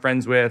artists who I'm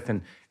friends with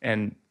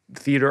and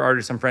theater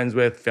artists I'm friends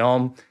with,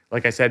 film.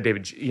 Like I said,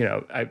 David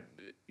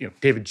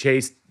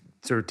Chase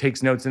sort of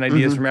takes notes and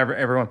ideas from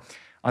everyone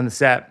on the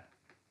set.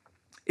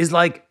 Is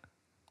like,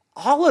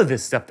 all of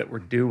this stuff that we're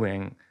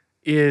doing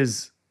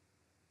it's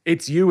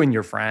you and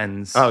your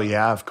friends. Oh,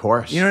 yeah, of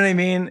course. You know what I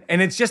mean? And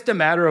it's just a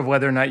matter of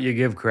whether or not you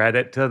give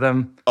credit to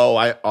them. Oh,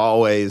 I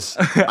always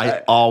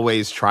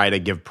try to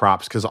give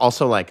props because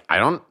also, like, I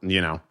don't,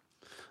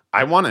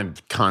 I want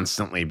to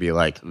constantly be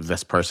like,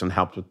 this person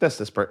helped with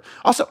this person.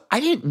 Also,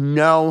 I didn't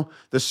know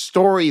the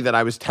story that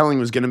I was telling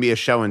was going to be a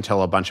show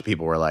until a bunch of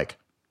people were like,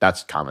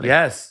 that's comedy.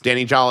 Yes.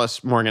 Danny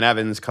Jollis, Morgan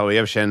Evans, Chloe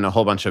Evshin, a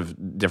whole bunch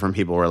of different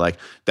people were like,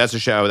 that's a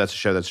show, that's a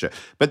show, that's a show.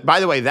 But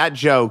by the way, that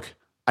joke,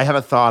 I have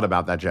a thought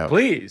about that joke.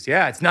 Please,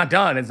 yeah, it's not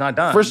done. It's not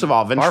done. First of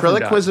all,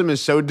 ventriloquism is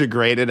so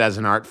degraded as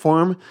an art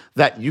form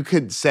that you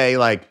could say,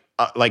 like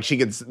she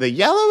gets the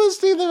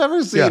yellowest teeth I've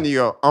ever seen. Yeah. And you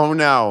go, oh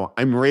no,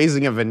 I'm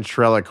raising a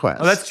ventriloquist.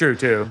 Oh, that's true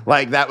too.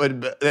 Like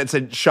that's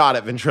a shot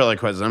at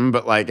ventriloquism,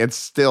 but like it's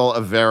still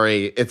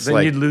Then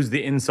like you'd lose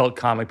the insult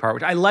comic part,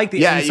 which I like the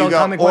Yeah, you insult go,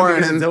 comic or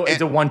one because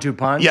it's a 1-2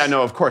 punch. Yeah,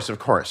 no, of course.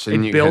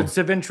 And It builds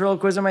to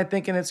ventriloquism, I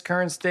think, in its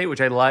current state, which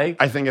I like.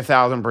 I think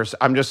 1,000%.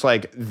 I'm just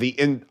like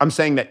I'm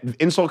saying that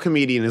insult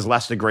comedian is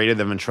less degraded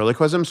than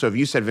ventriloquism. So if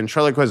you said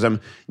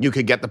ventriloquism, you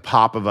could get the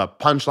pop of a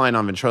punchline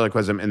on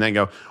ventriloquism and then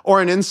go, or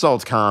an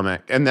insult comic,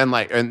 and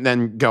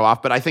then go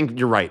off. But I think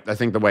you're right. I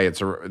think the way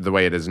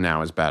it is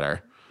now is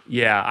better.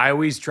 Yeah, I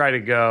always try to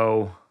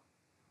go,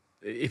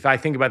 if I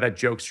think about that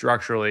joke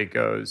structurally, it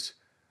goes,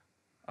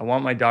 I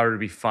want my daughter to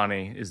be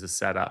funny is the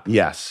setup.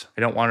 Yes.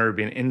 I don't want her to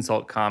be an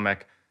insult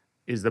comic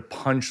is the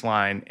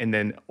punchline, and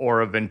then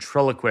or a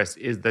ventriloquist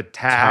is the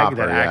tag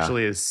that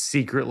actually is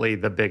secretly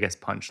the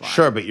biggest punchline.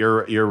 Sure, but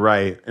you're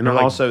right. And They're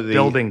also like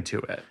building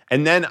to it.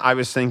 And then I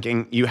was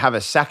thinking you have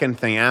a second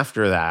thing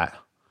after that.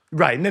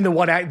 Right, and then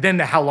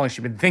the how long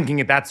she's been thinking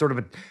it. That's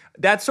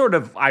sort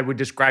of I would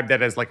describe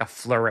that as like a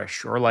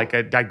flourish or like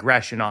a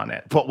digression on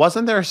it. But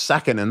wasn't there a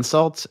second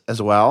insult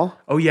as well?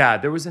 Oh yeah,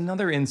 there was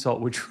another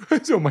insult, which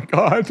was oh my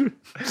god.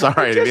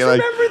 Sorry to be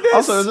like. This.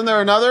 Also, isn't there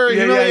another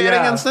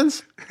humiliating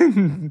instance?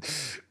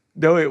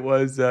 No, it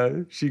was.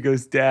 She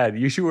goes, "Dad,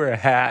 you should wear a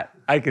hat.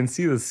 I can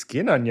see the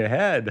skin on your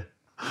head,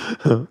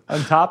 on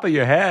top of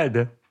your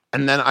head."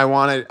 And then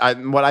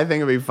what I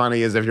think would be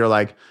funny is if you're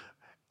like.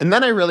 And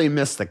then I really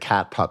miss the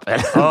cat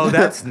puppet. Oh,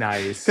 that's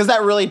nice. Because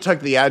that really took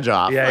the edge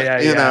off.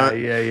 Yeah.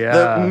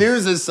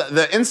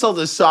 The insult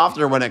is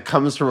softer when it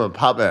comes from a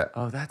puppet.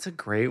 Oh, that's a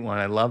great one.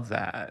 I love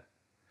that.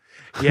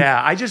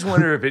 Yeah, I just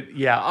wonder if it.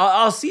 Yeah,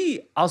 I'll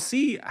see. I'll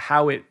see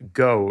how it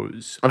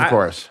goes. Of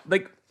course.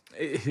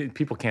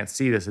 People can't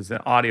see this as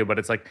an audio, but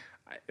it's like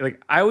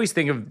I always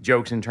think of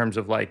jokes in terms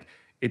of like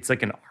it's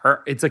like an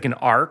arc. It's like an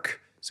arc.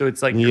 So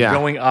it's like you're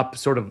going up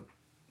sort of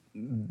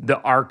the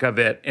arc of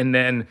it, and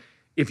then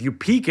if you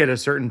peak at a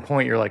certain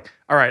point, you're like,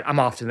 all right, I'm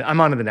on to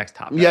the next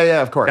topic.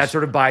 Yeah, of course. That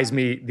sort of buys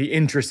me the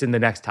interest in the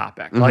next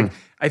topic. Mm-hmm. Like,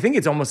 I think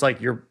it's almost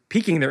like you're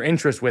piquing their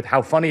interest with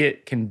how funny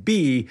it can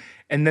be,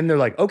 and then they're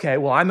like, okay,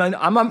 well, I'm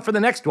on for the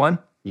next one.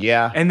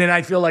 Yeah. And then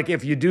I feel like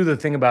if you do the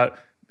thing about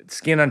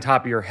skin on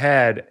top of your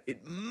head,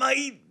 it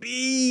might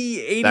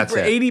be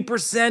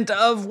 80%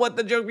 of what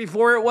the joke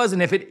before it was,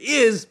 and if it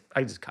is,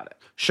 I just cut it.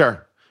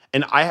 Sure.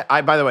 And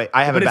I by the way,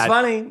 I have But it's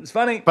funny. It's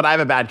funny. But I have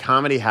a bad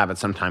comedy habit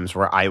sometimes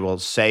where I will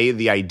say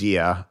the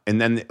idea and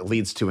then it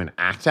leads to an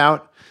act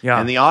out. Yeah.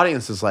 And the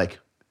audience is like,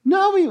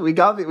 no,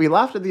 we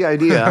laughed at the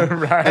idea.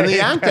 Right. And the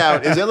act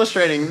out is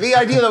illustrating the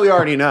idea that we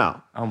already know.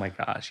 Oh my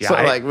gosh. Yeah.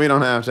 So we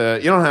don't have to,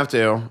 you don't have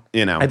to,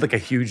 you know. I had like a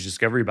huge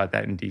discovery about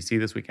that in DC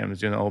this weekend. I was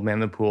doing the Old Man in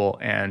the Pool,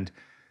 and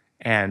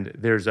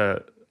there's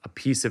a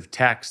piece of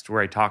text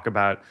where I talk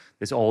about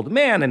this old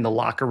man in the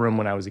locker room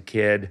when I was a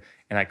kid,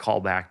 and I call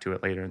back to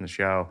it later in the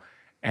show.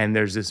 And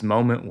there's this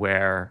moment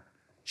where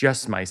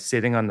just my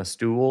sitting on the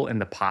stool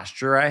and the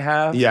posture I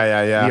have, the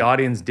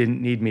audience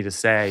didn't need me to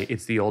say,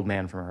 it's the old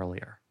man from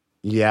earlier.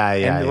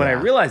 And when I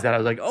realized that, I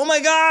was like, oh my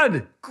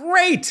God,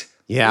 great.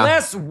 Yeah.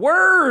 Less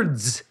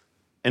words.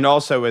 And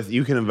also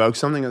you can evoke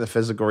something with a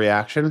physical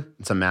reaction.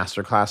 It's a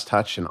masterclass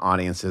touch, and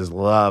audiences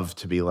love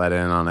to be let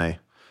in on a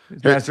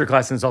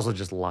masterclass, and it's also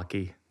just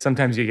lucky.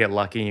 Sometimes you get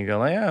lucky and you go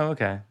like, oh,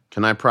 okay.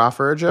 Can I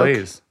proffer a joke?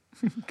 Please.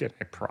 Can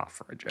I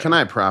proffer a joke? Can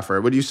I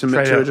proffer? Would you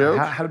submit to a joke?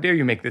 How dare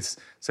you make this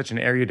such an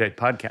erudite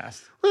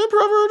podcast? Can I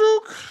proffer a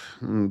joke?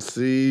 Let's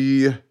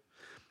see.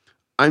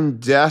 I'm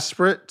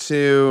desperate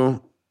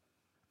to...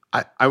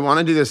 I want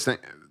to do this thing.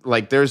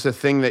 Like, there's a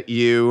thing that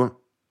you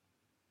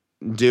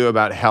do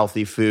about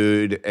healthy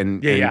food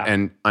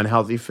and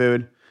unhealthy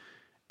food.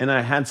 And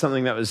I had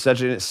something that was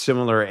such a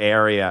similar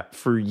area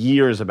for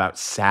years about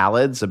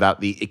salads,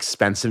 about the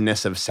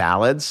expensiveness of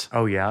salads.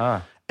 Oh,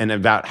 yeah. And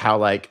about how,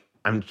 like,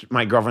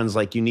 my girlfriend's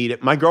like, you need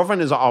it. My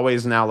girlfriend is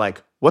always now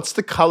like, what's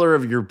the color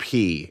of your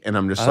pee? And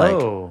I'm just like,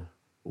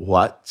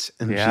 what?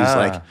 And she's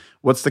like,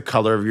 what's the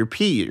color of your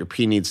pee? Your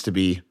pee needs to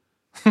be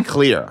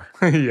clear.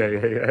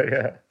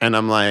 Yeah. And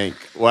I'm like,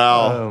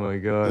 well, oh my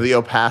God, the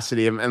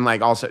opacity and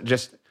like also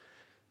just,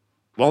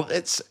 well,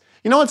 it's,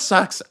 you know what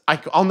sucks?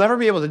 I'll never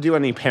be able to do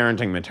any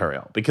parenting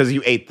material because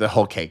you ate the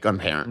whole cake on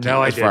parenting. No,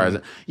 I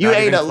didn't.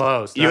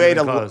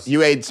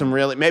 You ate some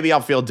really, maybe I'll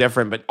feel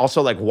different, but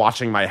also like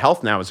watching my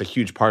health now is a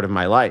huge part of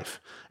my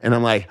life. And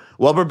I'm like,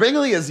 well,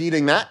 Birbiglia is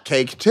eating that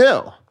cake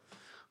too.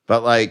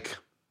 But like,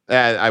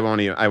 I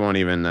won't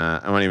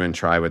even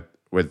try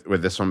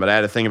with this one. But I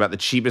had a thing about the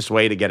cheapest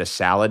way to get a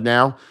salad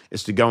now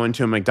is to go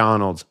into a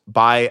McDonald's,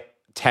 buy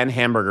 10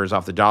 hamburgers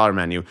off the dollar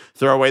menu,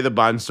 throw away the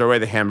buns, throw away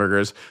the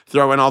hamburgers,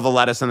 throw in all the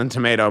lettuce and the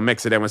tomato,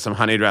 mix it in with some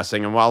honey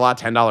dressing, and voila,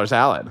 $10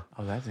 salad.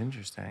 Oh, that's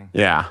interesting.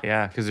 Yeah.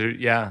 Yeah, because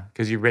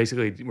you're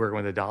basically working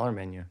with a dollar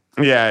menu.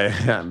 Yeah.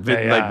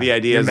 Like the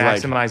idea is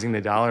maximizing the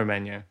dollar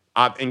menu.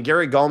 And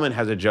Gary Gulman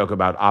has a joke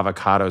about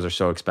avocados are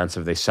so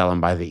expensive they sell them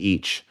by the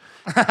each.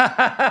 Sell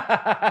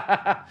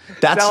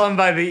them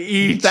by the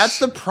each. That's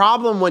the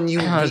problem when you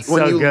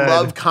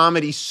love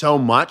comedy so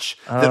much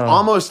that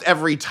almost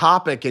every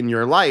topic in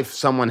your life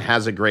someone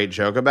has a great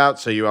joke about.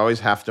 So you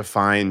always have to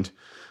find,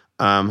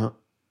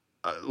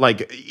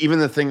 like even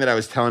the thing that I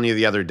was telling you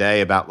the other day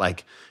about,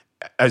 like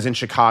I was in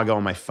Chicago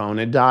and my phone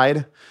had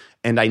died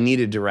and I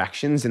needed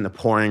directions in the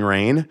pouring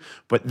rain.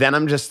 But then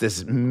I'm just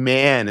this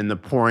man in the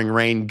pouring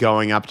rain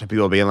going up to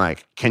people being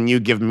like, "Can you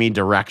give me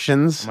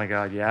directions?" Oh my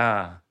God,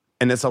 yeah.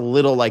 And it's a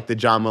little like the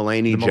John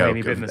Mulaney joke.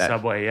 Mulaney bit in the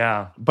subway,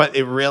 yeah. But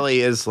it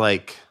really is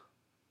like,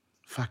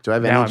 fuck, do I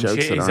have any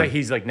jokes that aren't?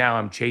 He's like, now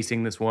I'm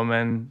chasing this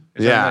woman,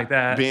 or something like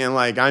that. Being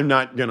like, I'm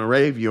not going to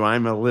rape you,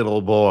 I'm a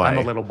little boy. I'm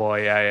a little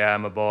boy, yeah,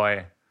 I'm a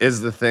boy. Is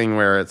the thing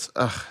where it's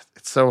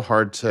so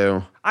hard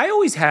to... I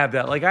always have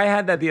that. Like, I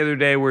had that the other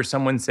day where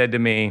someone said to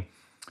me,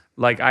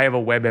 like, I have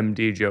a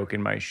WebMD joke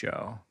in my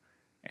show.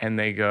 And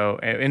they go,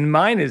 and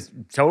mine is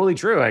totally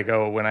true. I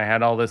go, when I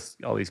had all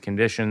these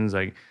conditions,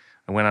 I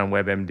went on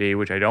WebMD,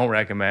 which I don't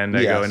recommend.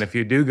 I go, and if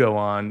you do go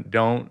on,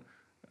 don't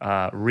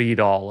read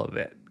all of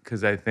it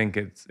because I think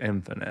it's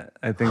infinite.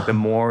 I think the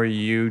more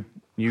you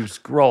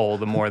scroll,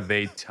 the more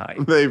they type.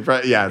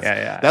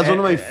 That's one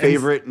of my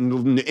favorite.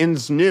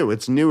 It's new.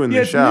 It's new in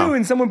the show. It's new,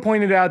 and someone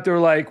pointed out, they're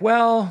like,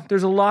 well,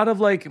 there's a lot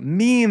of like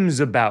memes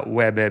about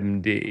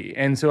WebMD.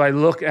 And so I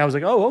was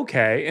like, oh,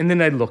 okay. And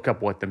then I look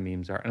up what the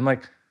memes are. And I'm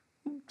like,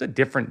 a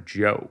different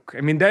joke.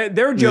 I mean,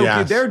 their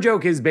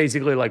joke is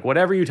basically like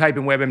whatever you type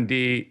in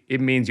WebMD,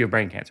 it means you have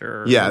brain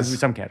cancer or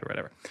some cancer or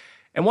whatever.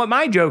 And what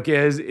my joke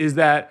is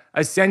that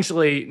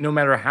essentially, no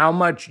matter how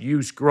much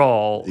you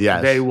scroll,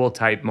 they will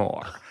type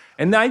more.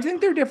 And I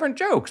think they're different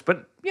jokes,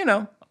 but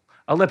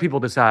I'll let people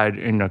decide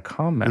in the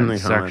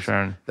comment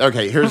section.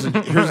 Okay, here's a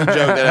joke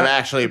that I'm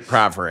actually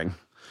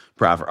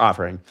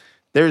offering.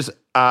 there's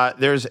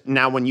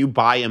now when you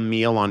buy a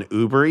meal on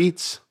Uber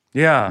Eats,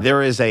 Yeah.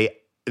 there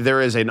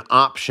is an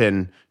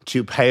option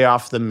to pay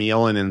off the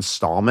meal in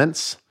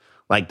installments.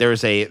 Like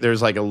there's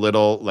like a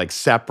little like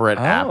separate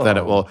app that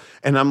it will.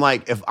 And I'm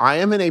like, if I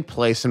am in a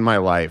place in my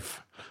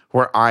life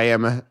where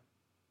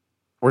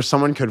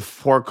someone could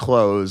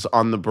foreclose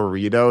on the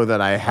burrito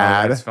that I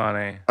had that's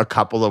funny. a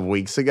couple of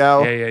weeks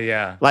ago.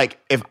 Yeah. Like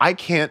if I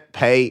can't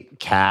pay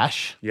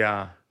cash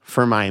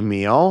for my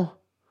meal,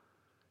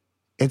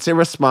 it's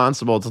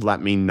irresponsible to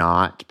let me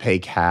not pay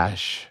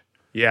cash.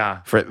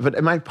 Yeah. But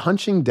am I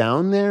punching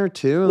down there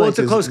too? Well, it's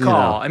a close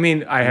call. I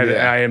mean,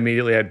 I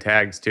immediately had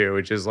tags too,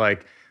 which is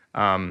like,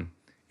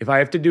 if I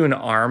have to do an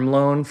arm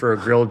loan for a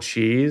grilled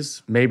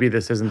cheese, maybe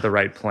this isn't the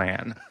right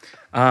plan.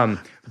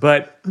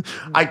 But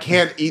I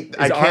can't eat.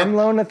 Is arm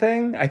loan a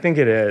thing? I think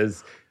it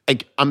is.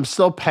 I'm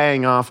still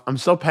paying off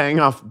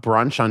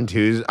brunch on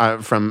Tuesday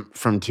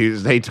from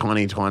Tuesday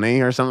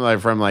 2020 or something, like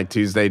from like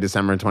Tuesday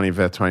December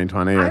 25th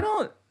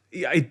 2020.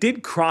 It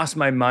did cross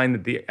my mind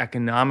that the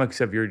economics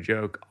of your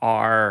joke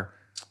are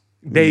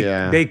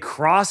they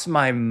cross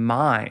my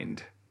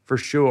mind for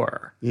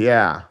sure.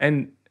 Yeah.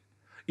 And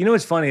you know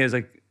what's funny is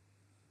like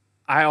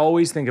I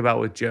always think about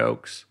with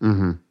jokes.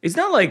 Mm-hmm. It's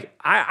not like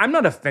I'm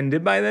not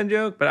offended by that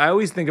joke, but I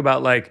always think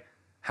about like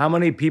how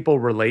many people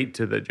relate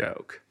to the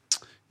joke.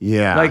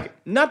 Yeah. Like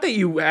not that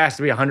you asked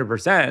to be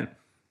 100%,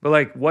 but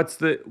like what's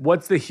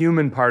the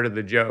human part of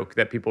the joke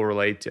that people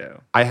relate to?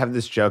 I have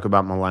this joke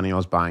about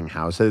millennials buying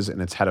houses,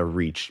 and it's had a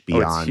reach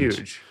beyond. It's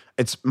huge.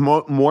 It's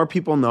more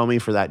people know me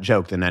for that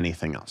joke than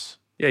anything else.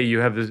 Yeah, you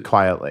have this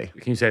quietly.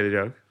 Can you say the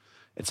joke?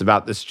 It's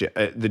about this.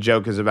 The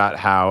joke is about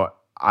how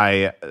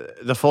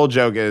the full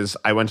joke is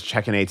I went to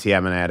check an ATM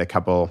and I had a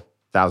couple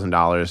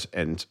 $1,000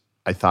 and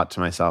I thought to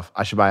myself,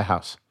 I should buy a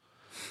house.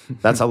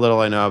 That's how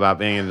little I know about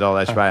being an adult.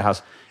 I should buy a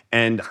house.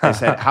 And I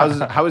said,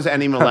 how is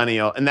any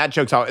millennial? And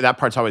that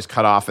part's always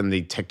cut off in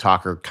the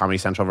TikTok or Comedy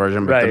Central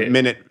version. But the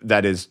minute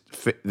that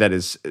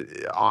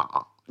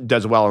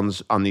does well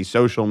on these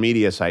social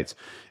media sites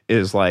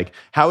is like,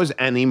 how is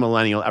any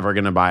millennial ever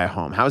going to buy a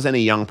home? How is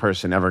any young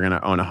person ever going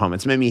to own a home?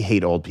 It's made me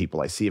hate old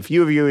people. I see a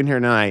few of you in here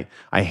tonight.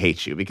 I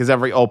hate you because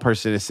every old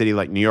person in a city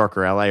like New York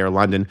or LA or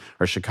London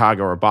or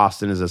Chicago or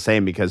Boston is the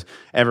same because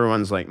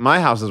everyone's like,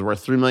 my house is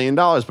worth $3 million,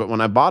 but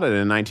when I bought it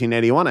in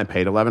 1981, I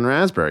paid 11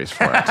 raspberries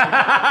for it.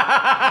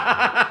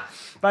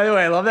 By the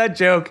way, I love that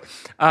joke.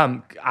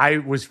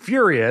 I was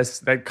furious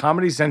that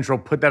Comedy Central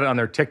put that on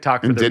their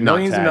TikTok for their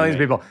millions and millions of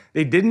people.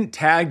 They didn't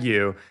tag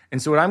you.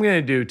 And so what I'm going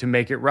to do to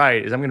make it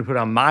right is I'm going to put it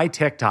on my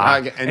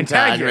TikTok and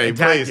tag you. Me,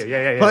 please.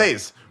 Yeah.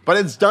 Please. But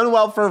it's done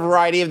well for a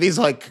variety of these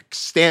like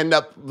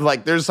stand-up,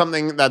 like there's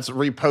something that's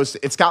reposted.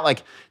 It's got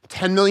like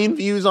 10 million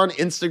views on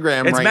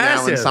Instagram it's right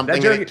massive. now and something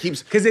and it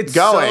keeps because it's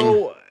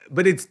going.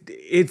 But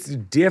it's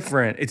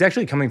different. It's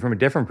actually coming from a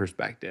different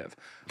perspective.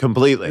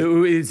 Completely.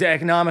 It's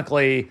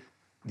economically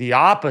the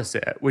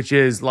opposite, which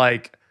is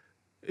like,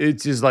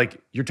 it's just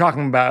like you're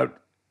talking about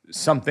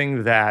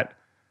something that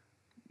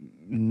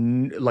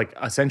like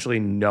essentially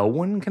no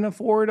one can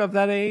afford of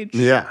that age.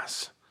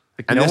 Yes.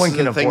 Like no one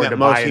can afford to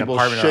buy an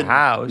apartment or a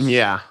house.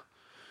 Yeah.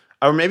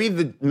 Or maybe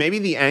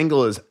the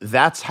angle is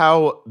that's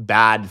how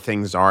bad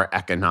things are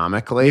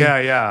economically.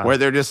 Yeah. Where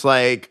they're just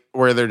like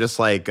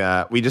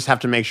we just have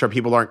to make sure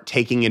people aren't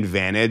taking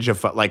advantage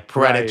of like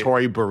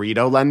predatory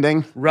burrito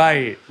lending.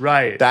 Right.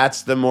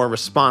 That's the more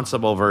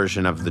responsible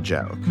version of the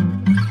joke.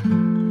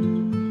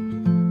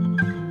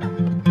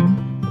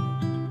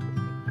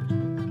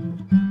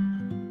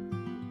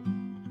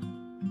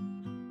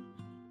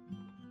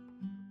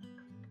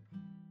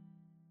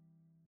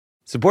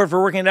 Support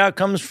for Working It Out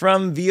comes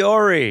from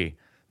Viore.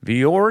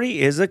 Viore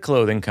is a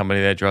clothing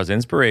company that draws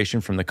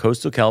inspiration from the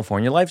coastal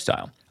California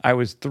lifestyle. I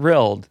was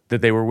thrilled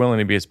that they were willing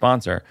to be a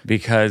sponsor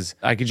because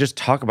I could just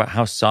talk about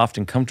how soft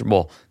and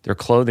comfortable their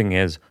clothing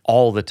is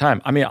all the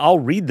time. I mean, I'll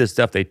read the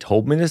stuff they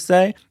told me to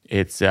say.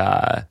 It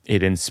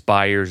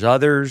inspires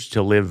others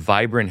to live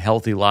vibrant,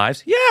 healthy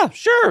lives. Yeah,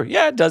 sure.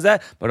 Yeah, it does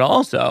that. But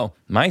also,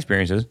 my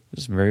experience is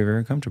it's very,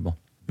 very comfortable.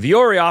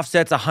 Viore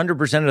offsets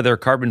 100% of their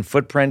carbon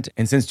footprint,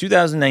 and since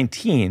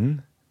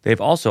 2019,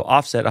 they've also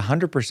offset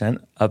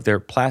 100% of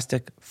their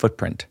plastic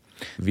footprint.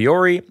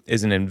 Viore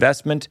is an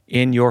investment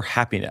in your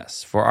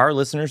happiness. For our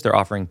listeners, they're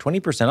offering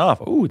 20%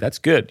 off. Ooh, that's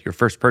good. Your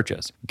first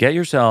purchase. Get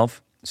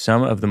yourself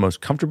some of the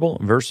most comfortable,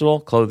 versatile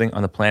clothing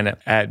on the planet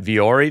at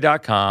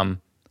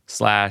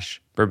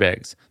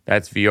viore.com/Birbigs.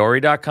 That's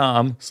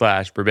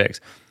viore.com/Birbigs.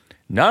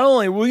 Not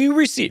only will you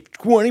receive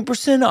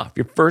 20% off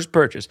your first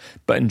purchase,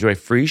 but enjoy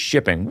free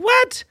shipping.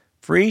 What?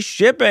 Free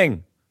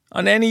shipping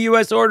on any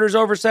U.S. orders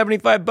over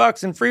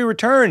 $75 and free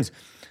returns.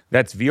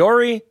 That's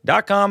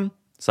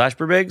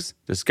viore.com/Birbigs.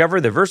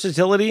 Discover the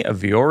versatility of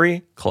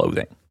Viore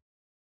clothing.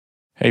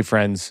 Hey,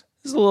 friends.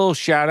 This is a little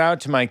shout out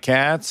to my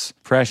cats,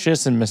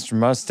 Precious and Mr.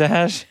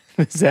 Mustache.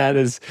 This ad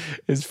is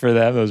for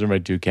them. Those are my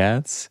two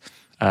cats.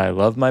 I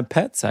love my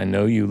pets. I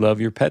know you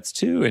love your pets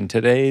too. And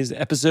today's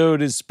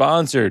episode is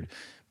sponsored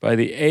by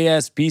the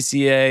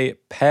ASPCA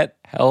Pet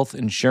Health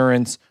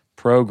Insurance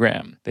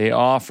program. They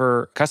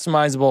offer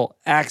customizable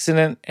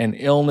accident and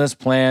illness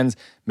plans,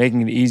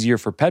 making it easier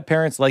for pet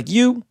parents like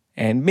you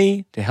and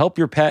me to help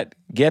your pet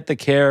get the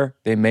care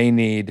they may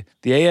need.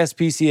 The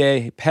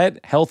ASPCA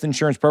Pet Health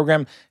Insurance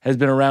Program has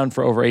been around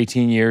for over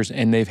 18 years,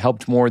 and they've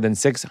helped more than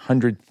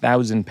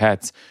 600,000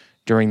 pets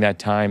during that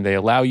time. They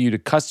allow you to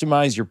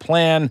customize your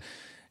plan,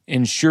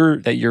 ensure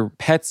that your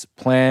pet's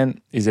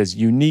plan is as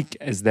unique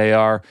as they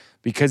are,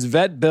 because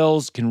vet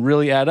bills can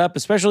really add up,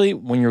 especially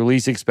when you're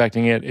least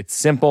expecting it. It's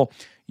simple.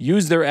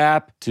 Use their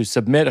app to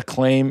submit a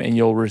claim, and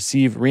you'll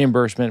receive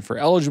reimbursement for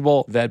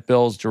eligible vet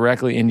bills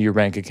directly into your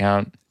bank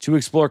account. To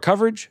explore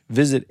coverage,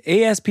 visit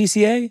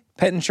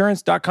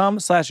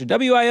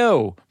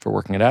aspcapetinsurance.com/WIO for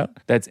working it out.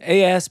 That's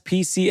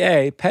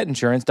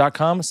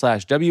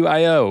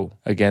aspcapetinsurance.com/WIO.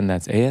 Again,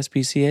 that's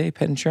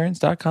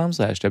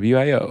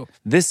aspcapetinsurance.com/WIO.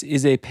 This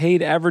is a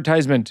paid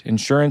advertisement.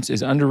 Insurance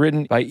is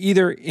underwritten by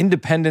either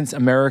Independence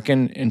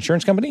American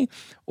Insurance Company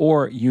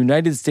or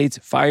United States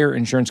Fire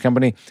Insurance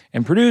Company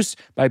and produced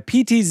by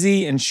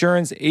PTZ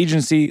Insurance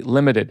Agency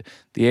Limited.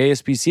 The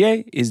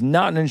ASPCA is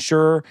not an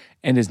insurer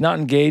and is not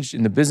engaged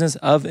in the business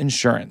of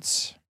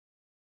insurance.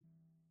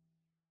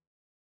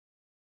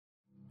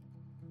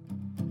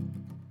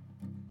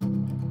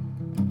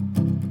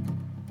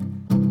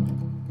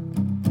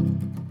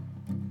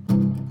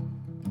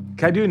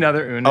 Can I do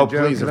another Una joke?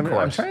 Please, of course.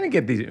 I'm trying to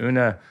get these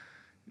Una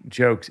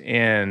jokes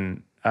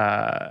in.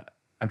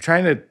 I'm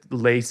trying to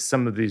lace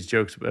some of these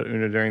jokes about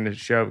Una during the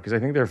show because I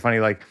think they're funny.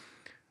 Like,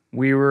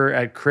 we were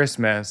at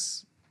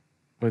Christmas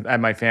at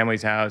my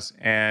family's house,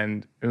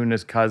 and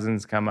Una's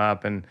cousins come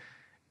up, and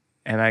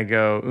I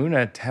go,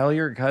 Una, tell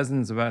your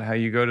cousins about how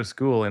you go to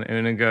school. And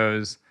Una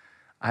goes,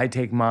 I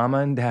take mama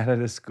and dada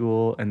to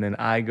school, and then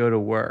I go to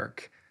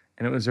work.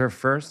 And it was her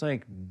first,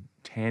 like,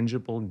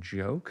 tangible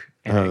joke.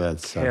 And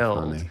that's killed.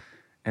 so funny.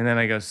 And then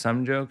I go,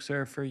 some jokes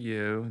are for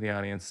you, the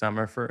audience, some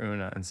are for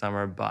Una, and some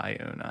are by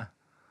Una.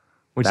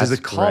 Which is a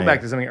callback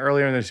to something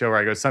earlier in the show where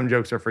I go, some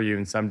jokes are for you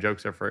and some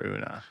jokes are for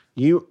Una.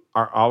 You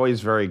are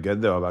always very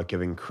good, though, about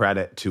giving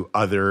credit to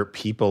other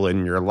people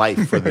in your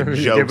life for the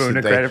jokes. Give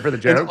Una credit for the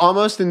joke? It's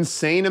almost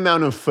insane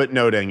amount of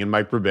footnoting in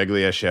Mike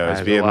Birbiglia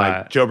shows, being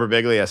like, Joe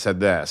Birbiglia said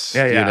this.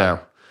 Yeah. You know?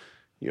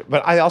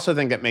 But I also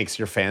think it makes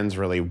your fans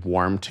really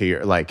warm to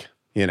your, like,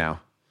 you know,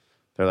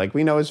 they're like,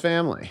 we know his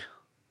family.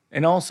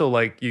 And also,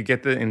 like, you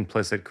get the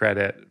implicit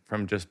credit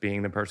from just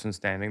being the person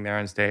standing there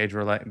on stage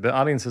where, like, the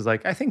audience is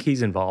like, I think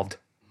he's involved.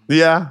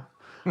 Yeah.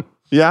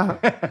 Yeah.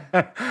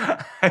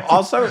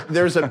 Also,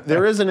 there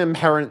is an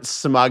inherent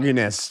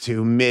smugness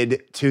to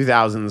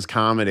mid-2000s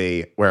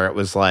comedy where it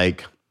was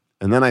like,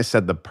 and then I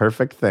said the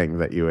perfect thing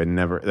that you would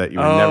never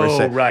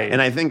say. Right.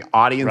 And I think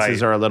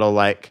audiences are a little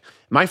like,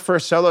 my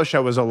first solo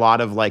show was a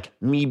lot of like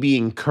me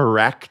being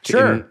correct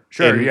in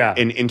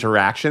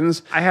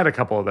interactions. I had a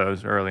couple of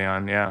those early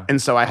on, yeah. And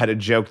so I had a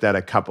joke that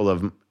it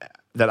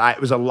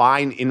was a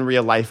line in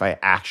real life I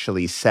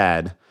actually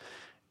said,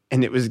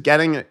 and it was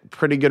getting a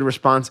pretty good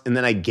response, and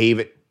then I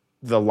gave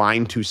the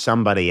line to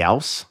somebody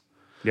else.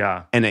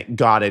 Yeah. And it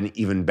got an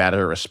even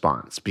better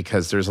response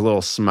because there's a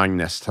little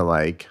smugness to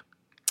like,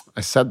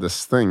 I said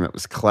this thing that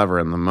was clever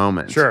in the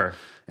moment. Sure.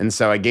 And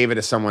so I gave it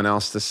to someone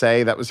else to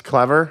say that was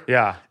clever.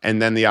 Yeah.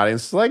 And then the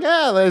audience was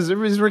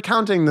like, he's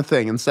recounting the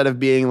thing instead of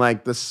being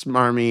like the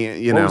smarmy,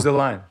 you know. What was the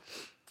line?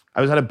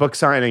 I was at a book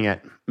signing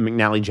at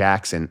McNally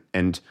Jackson,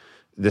 and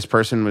this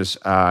person was,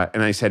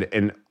 and I said,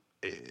 and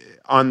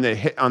on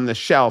the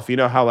shelf, you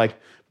know how like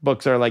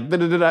books are like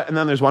da-da-da-da, and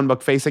then there's one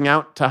book facing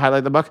out to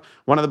highlight the book.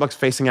 One of the books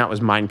facing out was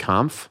Mein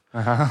Kampf.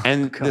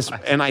 And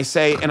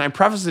I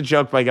preface the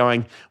joke by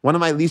going, one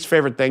of my least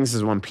favorite things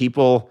is when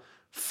people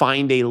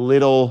find a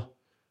little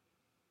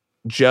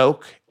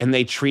joke and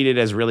they treat it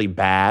as really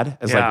bad,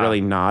 as like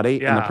really naughty.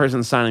 Yeah. And the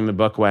person signing the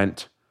book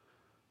went,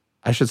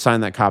 I should sign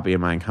that copy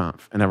of Mein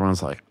Kampf. And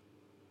everyone's like,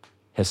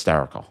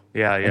 hysterical.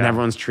 Yeah. And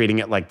everyone's treating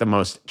it like the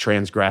most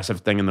transgressive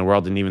thing in the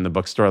world. And even the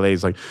bookstore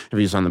lady's like, if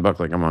you sign the book,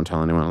 like, I won't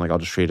tell anyone. Like, I'll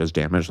just treat it as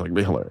damage. Like,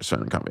 be hilarious.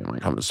 Sign a copy of Mein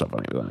Kampf. It's so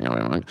funny.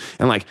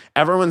 And like,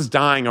 everyone's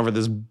dying over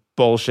this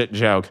bullshit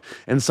joke.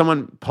 And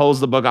someone pulls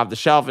the book off the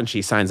shelf and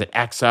she signs it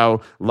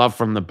XO, Love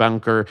from the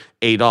Bunker,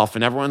 Adolf.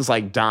 And everyone's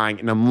like dying.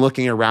 And I'm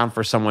looking around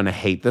for someone to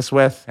hate this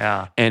with.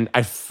 Yeah. And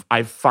I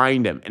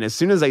find him. And as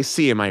soon as I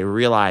see him, I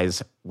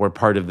realize we're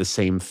part of the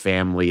same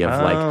family of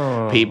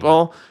like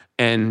people.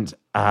 And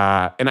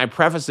I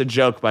preface the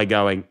joke by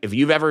going, if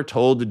you've ever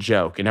told a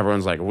joke and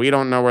everyone's like, we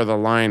don't know where the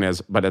line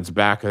is, but it's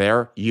back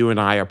there, you and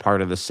I are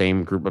part of the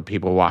same group of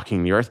people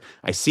walking the earth.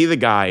 I see the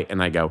guy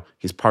and I go,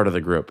 he's part of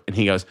the group. And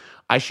he goes,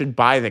 I should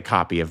buy the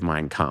copy of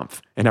Mein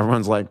Kampf. And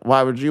everyone's like,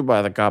 why would you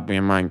buy the copy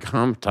of Mein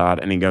Kampf, Todd?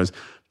 And he goes,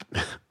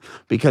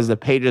 because the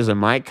pages of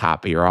my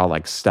copy are all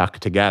like stuck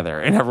together.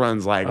 And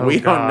everyone's like,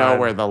 don't know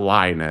where the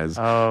line is,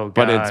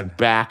 but it's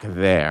back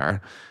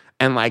there.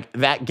 And like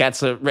that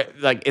gets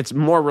it's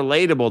more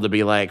relatable to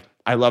be like,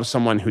 I love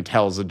someone who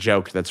tells a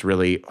joke that's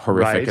really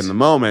horrific in the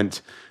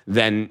moment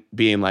than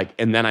being like,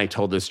 and then I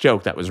told this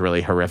joke that was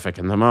really horrific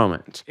in the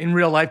moment. In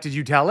real life, did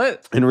you tell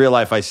it? In real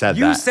life, I said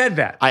that. You said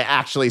that. I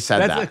actually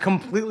said that. That's a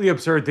completely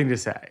absurd thing to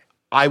say.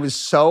 I was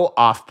so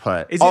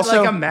off-put. Is it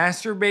like a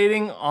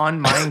masturbating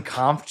on Mein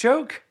Kampf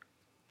joke?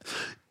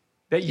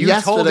 That you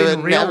told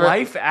in real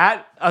life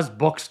at a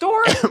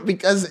bookstore?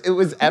 Because it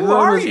was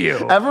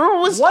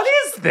Everyone was. What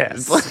is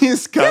this?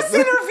 This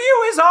interview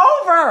is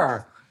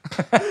over.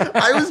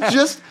 I was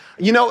just,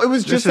 it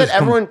was just that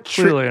everyone.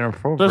 Completely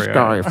inappropriate. This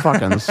guy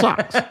fucking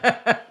sucks.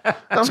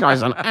 This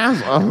guy's an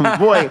asshole.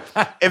 Boy,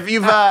 if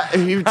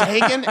you've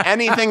taken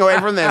anything away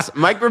from this,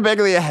 Mike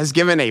Birbiglia has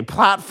given a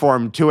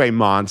platform to a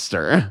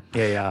monster.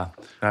 Yeah.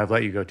 I've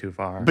let you go too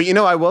far. But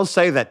I will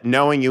say that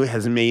knowing you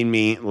has made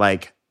me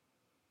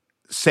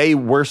say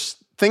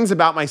worse things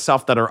about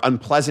myself that are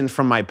unpleasant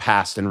from my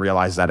past and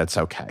realize that it's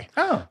okay.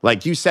 Oh.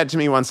 Like you said to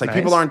me once, nice.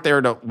 People aren't there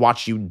to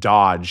watch you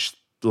dodge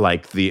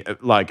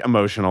the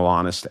emotional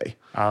honesty.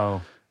 Oh.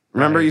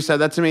 Remember you said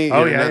that to me?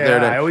 Oh,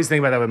 yeah. I always think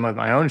about that with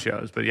my own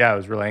shows, but yeah, I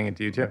was relaying it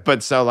to you too.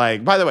 But so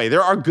by the way,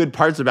 there are good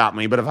parts about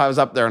me, but if I was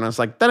up there and I was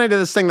like, then I did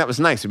this thing that was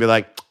nice, you'd be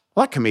like,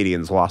 well, that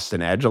comedian's lost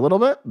an edge a little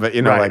bit, but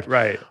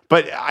right.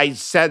 But I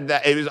said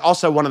that it was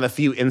also one of the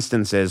few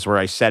instances where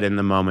I said in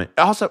the moment.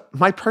 Also,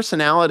 my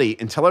personality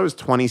until I was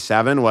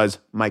 27 was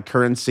my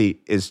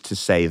currency is to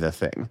say the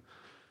thing.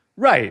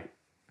 Right.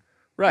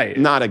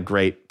 Not a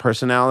great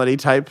personality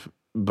type,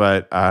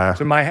 but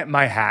so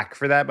my hack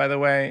for that, by the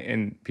way,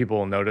 and people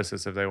will notice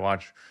this if they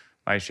watch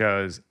my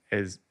shows,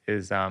 is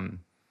I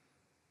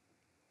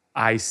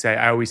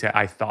always say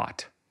I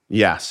thought.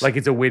 Yes. Like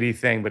it's a witty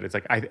thing, but it's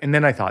like, and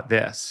then I thought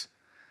this,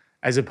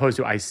 as opposed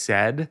to I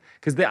said,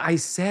 because the I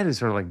said is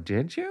sort of like,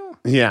 did you?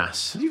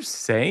 Yes. Did you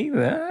say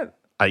that?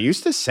 I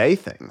used to say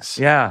things.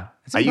 Yeah.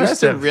 I used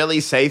to really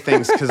say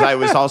things because I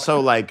was also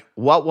like,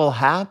 what will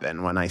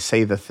happen when I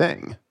say the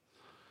thing?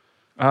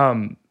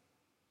 Oh,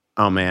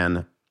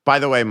 man. By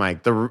the way,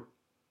 Mike,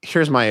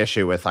 here's my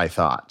issue with I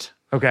thought.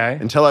 Okay.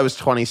 Until I was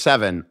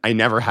 27, I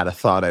never had a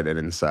thought I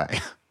didn't say.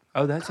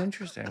 Oh, that's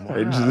interesting.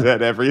 I just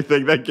said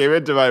everything that came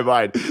into my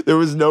mind. There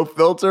was no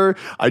filter.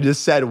 I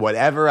just said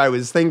whatever I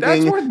was thinking.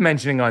 That's worth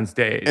mentioning on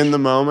stage. In the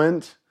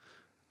moment.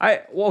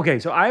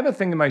 So I have a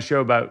thing in my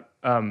show about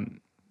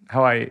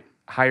how I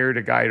hired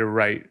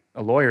a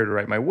lawyer to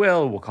write my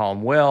will. We'll call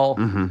him Will.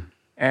 Mm-hmm.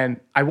 And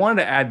I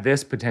wanted to add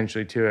this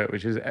potentially to it,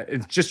 which is,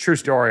 it's just true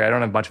story. I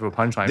don't have much of a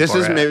punchline This for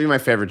it. is maybe my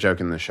favorite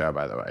joke in the show,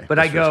 by the way. But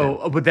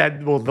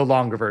the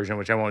longer version,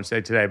 which I won't say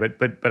today,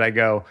 but I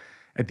go,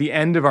 at the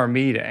end of our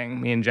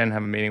meeting, me and Jen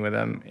have a meeting with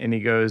him, and he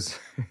goes,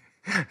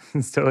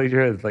 it's totally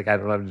true. It's like, I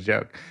don't have to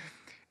joke.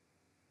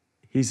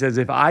 He says,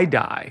 if I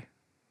die,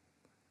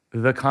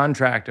 the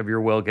contract of your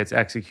will gets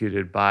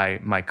executed by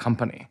my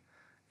company.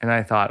 And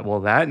I thought, well,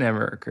 that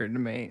never occurred to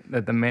me,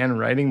 that the man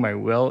writing my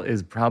will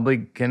is probably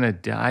going to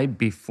die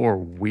before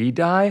we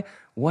die.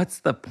 What's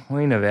the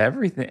point of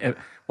everything?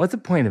 What's the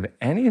point of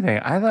anything?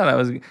 I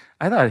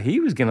thought he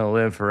was going to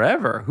live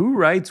forever. Who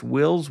writes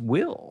Will's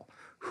will?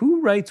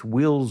 Who writes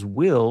Will's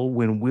will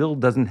when Will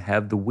doesn't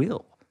have the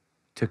will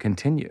to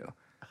continue?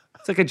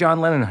 It's like a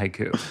John Lennon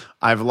haiku.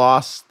 I've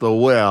lost the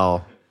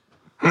will.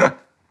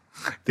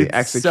 The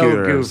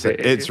executor. So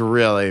it's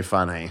really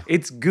funny.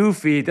 It's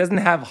goofy. It doesn't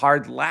have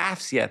hard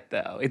laughs yet,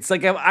 though. It's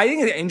like, I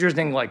think it's an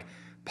interesting,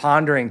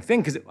 pondering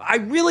thing, because I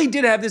really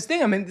did have this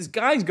thing. I mean, this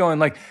guy's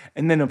going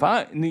and then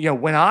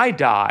when I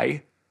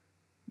die,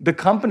 the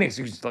company's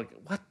just like,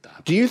 what the?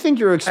 Do you think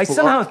you're I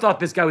somehow thought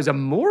this guy was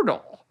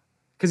immortal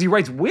because he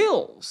writes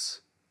wills.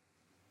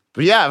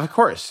 But yeah, of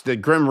course. The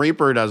Grim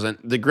Reaper doesn't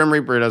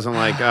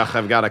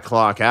I've got to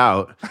clock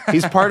out.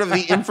 He's part of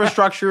the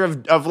infrastructure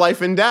of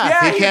life and death.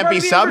 Yeah, he can't be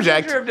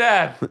subject. Of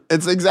death.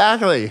 It's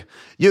exactly.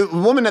 A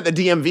woman at the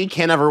DMV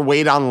can't ever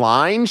wait on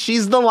line.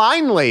 She's the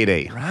line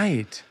lady.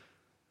 Right.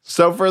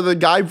 So for the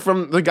guy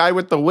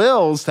with the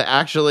wills to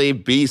actually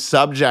be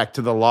subject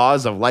to the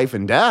laws of life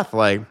and death,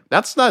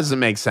 that doesn't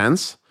make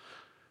sense.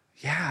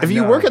 Yeah. If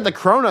you work at the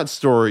Cronut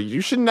store,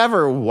 you should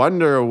never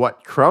wonder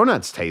what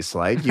Cronuts taste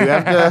like. You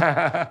have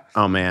to.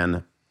 Oh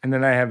man. And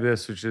then I have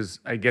this, which is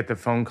I get the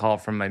phone call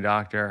from my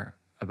doctor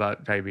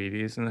about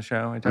diabetes in the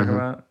show I talk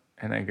about,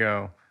 and I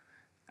go,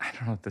 I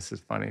don't know if this is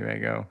funny. But I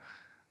go,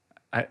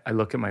 I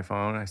look at my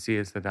phone, I see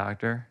it's the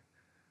doctor.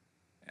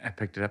 I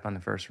picked it up on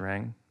the first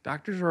ring.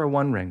 Doctors are a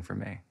one ring for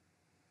me.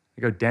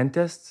 I go,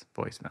 dentists,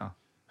 voicemail.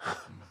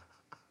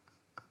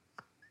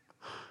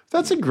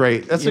 That's a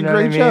great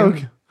joke.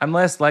 Mean? I'm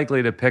less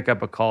likely to pick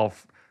up a call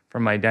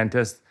from my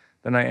dentist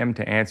than I am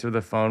to answer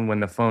the phone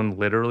when the phone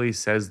literally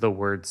says the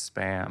word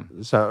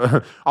spam.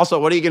 So, also,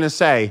 what are you going to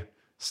say?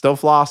 Still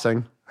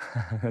flossing.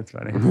 That's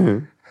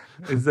funny.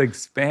 It's like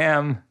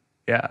spam.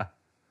 Yeah.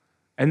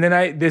 And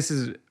then that's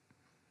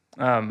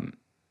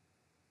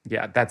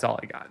all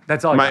I got.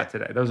 That's all I got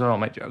today. Those are all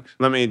my jokes.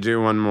 Let me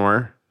do one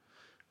more.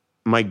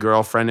 My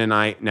girlfriend and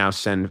I now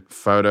send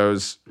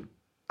photos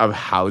of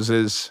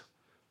houses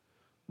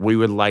we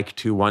would like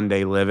to one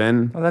day live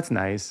in. Oh, that's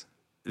nice.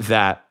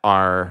 But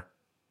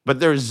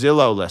they're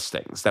Zillow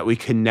listings that we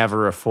could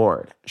never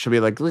afford. She'll be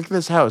like, look at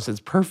this house.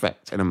 It's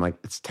perfect. And I'm like,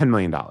 it's $10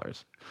 million. Oh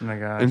my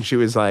gosh. And she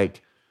was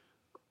like,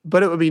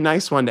 but it would be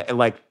nice one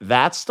day.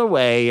 That's the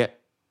way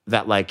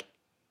that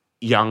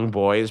young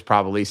boys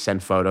probably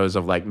send photos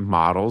of like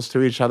models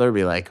to each other,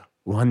 be like,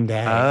 one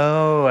day.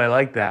 Oh, I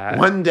like that.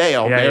 One day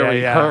I'll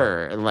marry yeah.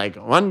 her. And like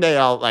one day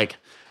I'll like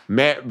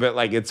but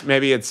like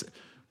it's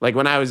like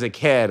when I was a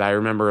kid, I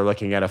remember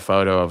looking at a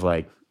photo of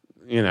like,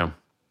 you know,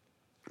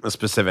 a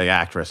specific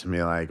actress and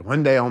be like,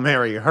 one day I'll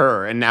marry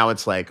her. And now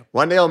it's like,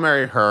 one day I'll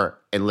marry her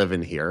and live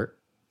in here.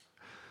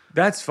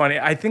 That's funny.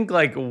 I think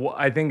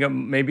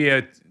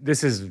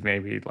this is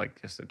maybe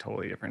like just a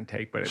totally different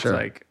take, but it's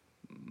Sure.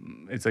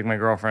 it's like my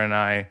girlfriend and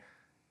I,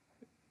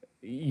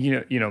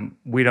 you know,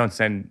 we don't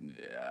send,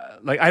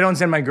 like I don't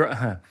send my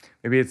girl,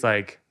 maybe it's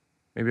like,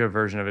 maybe a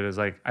version of it is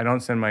like, I don't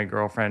send my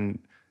girlfriend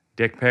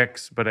dick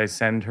pics, but I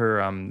send her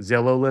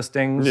Zillow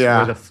listings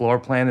where the floor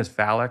plan is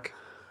phallic.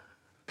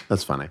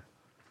 That's funny.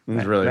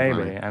 It's really maybe,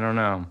 funny. I don't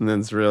know.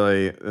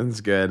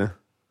 That's good.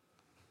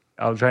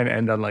 I'll try and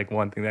end on like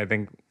one thing that I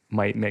think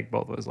might make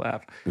both of us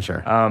laugh.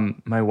 Sure.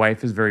 My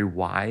wife is very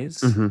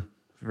wise, a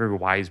very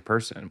wise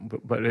person,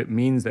 but it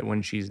means that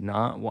when she's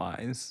not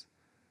wise,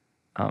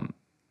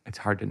 it's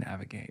hard to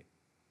navigate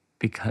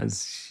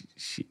because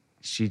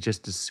she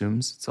just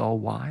assumes it's all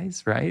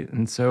wise, right?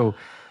 And so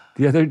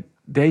the other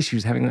day she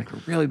was having like a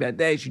really bad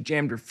day. She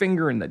jammed her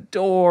finger in the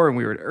door and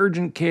we were at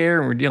urgent care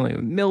and we're dealing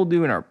with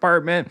mildew in our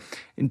apartment.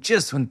 And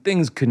just when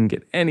things couldn't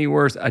get any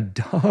worse, a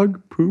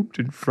dog pooped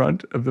in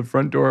front of the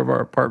front door of our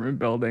apartment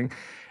building.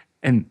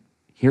 And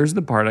here's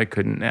the part I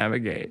couldn't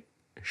navigate.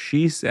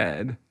 She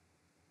said,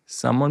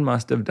 someone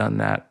must have done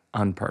that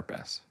on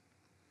purpose.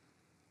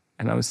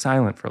 And I was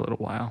silent for a little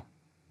while.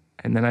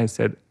 And then I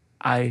said,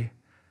 I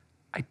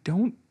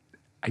don't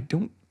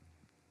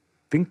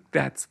think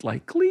that's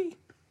likely.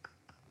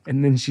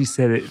 And then she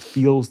said, it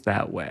feels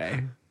that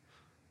way.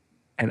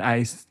 And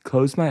I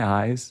closed my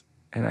eyes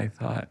and I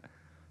thought,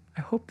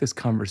 I hope this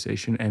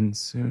conversation ends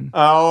soon.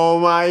 Oh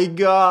my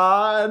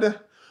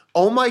God.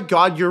 Oh my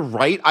God, you're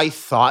right. I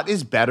thought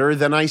is better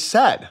than I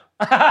said.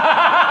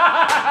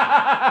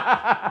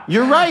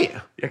 You're right.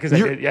 Yeah, because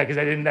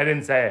I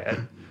didn't say it.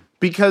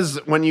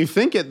 Because when you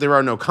think it, there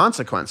are no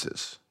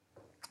consequences.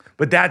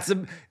 But that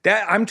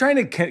I'm trying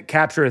to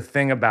capture a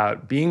thing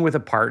about being with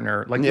a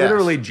partner. Like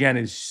literally, Jen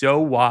is so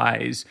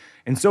wise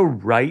and so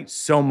right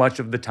so much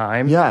of the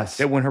time. Yes.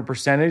 That when her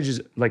percentage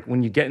is like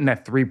when you get in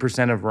that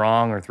 3% of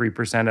wrong or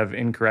 3% of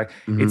incorrect,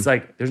 it's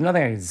like there's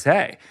nothing I can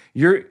say.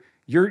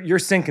 You're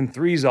sinking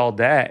threes all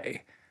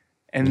day,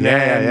 and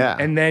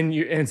then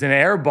it's an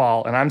air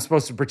ball, and I'm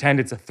supposed to pretend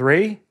it's a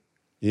three.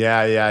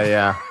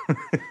 Yeah.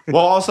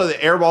 Well, also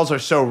the air balls are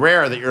so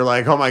rare that you're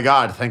like, oh my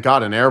God, thank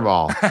God an air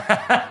ball.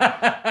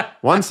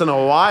 Once in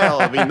a while,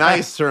 it'd be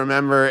nice to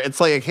remember. It's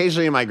like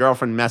occasionally my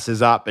girlfriend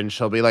messes up and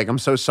she'll be like, I'm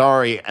so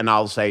sorry. And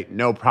I'll say,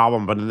 no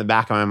problem. But in the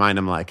back of my mind,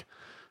 I'm like,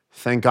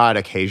 thank God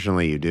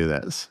occasionally you do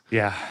this.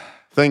 Yeah.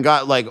 Thank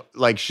God,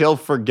 like she'll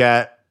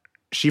forget.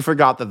 She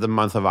forgot that the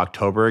month of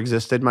October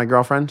existed, my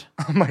girlfriend.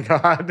 Oh my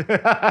God.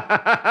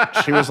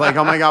 She was like,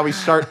 oh my God,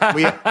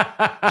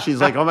 she's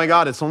like, oh my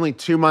God, it's only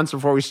 2 months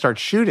before we start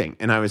shooting.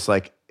 And I was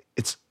like,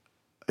 it's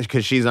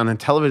because she's on a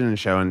television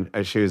show.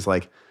 And she was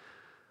like,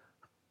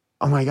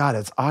 oh my God,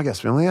 it's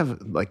August. We only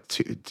have like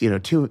two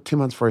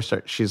months before we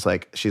start. She's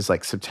like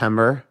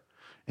September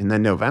and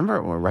then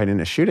November. We're right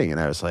into shooting. And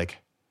I was like,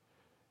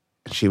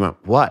 and she went,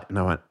 what? And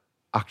I went,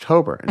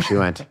 October. And she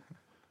went,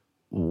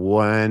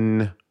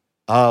 when?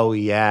 Oh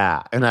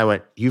yeah. And I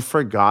went, you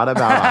forgot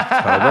about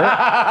October?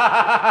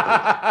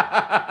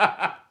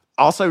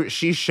 Also,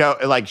 she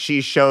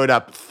showed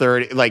up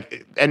 30,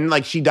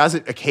 and she does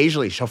it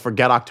occasionally. She'll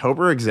forget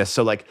October exists.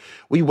 So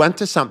we went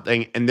to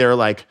something and they're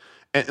like,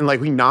 and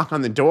we knock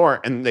on the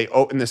door and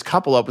this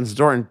couple opens the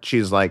door and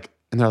she's like,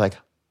 and they're like,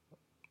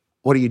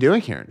 what are you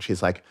doing here? And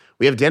she's like,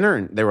 we have dinner.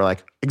 And they were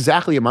like,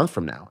 exactly a month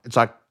from now. It's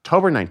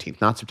October 19th,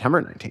 not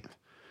September 19th.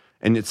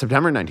 And it's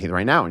September 19th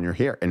right now. And you're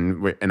here.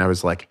 And I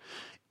was like,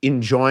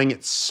 enjoying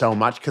it so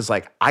much because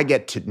I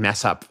get to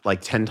mess up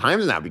 10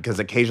 times now because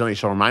occasionally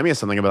she'll remind me of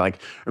something about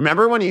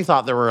remember when you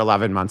thought there were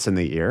 11 months in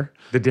the year?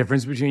 The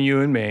difference between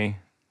you and me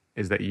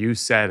is that you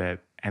said it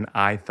and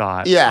I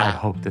thought, I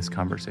hope this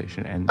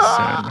conversation ends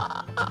soon.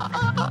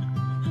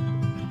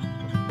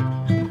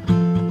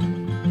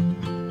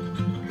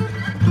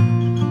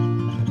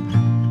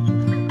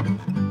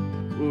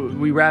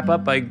 We wrap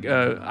up by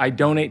I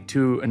donate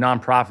to a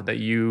nonprofit that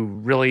you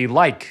really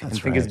like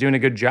and think is doing a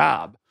good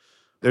job.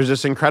 There's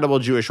this incredible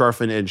Jewish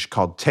orphanage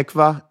called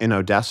Tikva in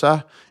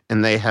Odessa,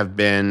 and they have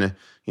been,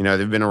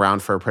 they've been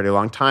around for a pretty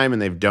long time,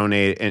 and they've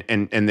donated,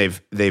 and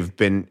they've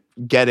been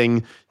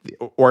getting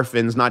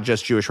orphans, not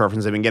just Jewish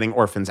orphans, they've been getting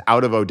orphans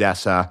out of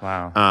Odessa,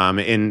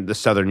 in the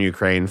southern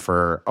Ukraine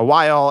for a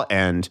while,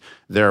 and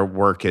their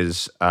work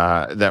is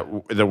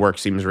the work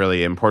seems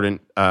really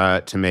important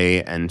to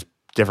me, and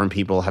different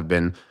people have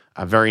been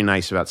very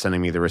nice about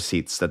sending me the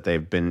receipts that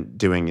they've been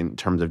doing in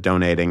terms of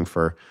donating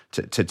to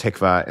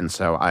Tikva. And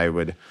so I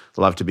would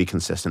love to be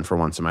consistent for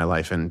once in my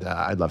life. And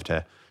I'd love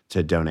to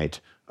donate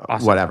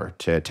whatever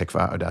to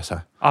Tikva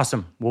Odessa.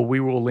 Awesome. Well,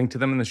 we will link to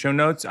them in the show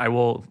notes. I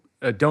will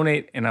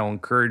donate and I will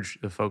encourage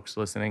the folks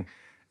listening,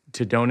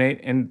 to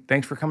donate. And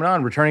thanks for coming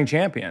on, returning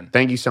champion.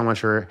 Thank you so much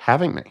for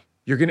having me.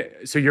 You're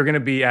gonna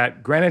be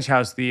at Greenwich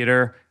House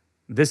Theater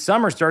this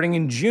summer, starting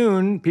in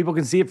June. People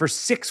can see it for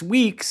 6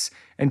 weeks,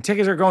 and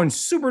tickets are going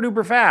super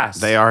duper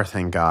fast. They are,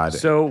 thank God.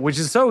 So, which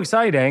is so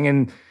exciting.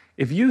 And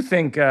if you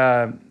think,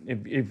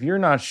 if you're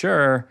not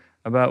sure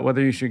about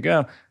whether you should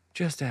go,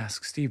 just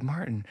ask Steve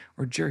Martin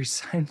or Jerry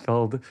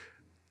Seinfeld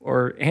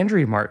or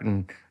Andrea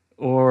Martin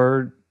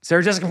or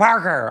Sarah Jessica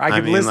Parker. I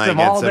could list them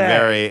all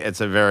day.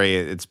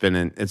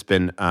 It's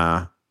been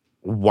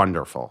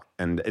wonderful,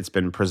 and it's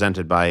been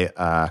presented by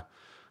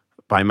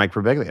Mike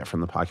Birbiglia from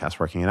the podcast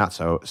Working It Out.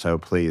 So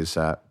please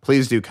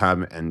do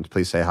come, and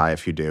please say hi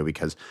if you do,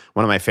 because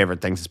one of my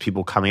favorite things is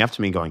people coming up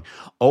to me going,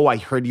 "Oh, I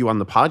heard you on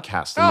the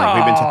podcast." And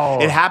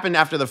like it happened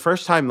after the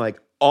first time, like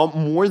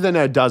more than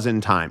a dozen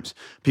times.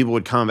 People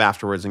would come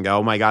afterwards and go,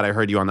 "Oh my God, I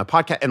heard you on the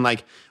podcast." And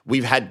like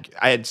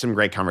I had some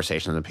great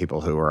conversations with people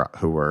who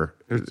were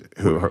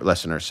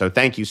listeners. So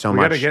thank you so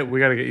much. We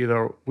gotta get you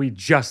though. We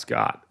just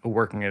got a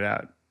Working It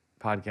Out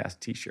podcast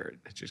T-shirt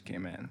that just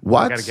came in.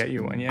 What? I gotta get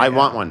you one. Yeah, I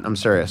want one. I'm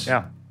serious.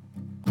 Yeah.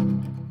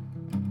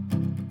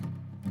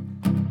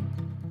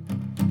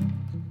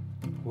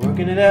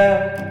 Working it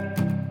out,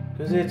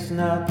 'cause it's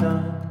not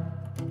done.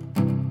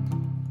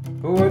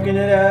 We're working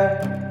it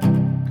out,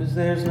 'cause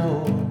there's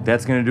no...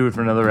 That's gonna do it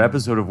for another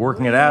episode of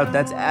Working It Out.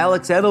 That's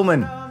Alex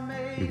Edelman.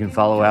 You can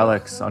follow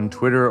Alex on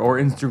Twitter or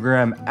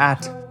Instagram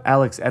at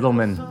Alex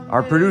Edelman.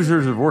 Our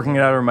producers of Working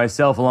It Out are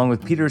myself, along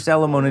with Peter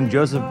Salamone and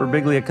Joseph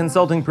Birbiglia,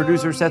 consulting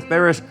producer Seth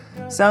Barish,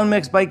 sound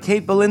mix by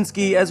Kate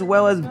Belinsky, as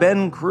well as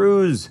Ben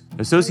Cruz,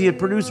 associate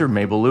producer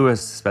Mabel Lewis.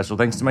 Special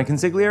thanks to my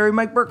consigliere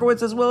Mike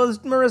Berkowitz, as well as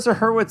Marissa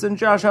Hurwitz and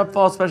Josh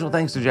Upfall. Special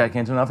thanks to Jack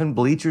Antonoff and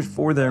Bleachers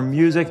for their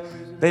music.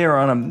 They are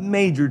on a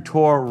major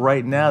tour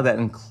right now that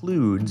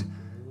includes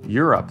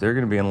Europe. They're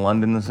going to be in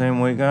London the same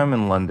week I'm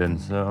in London,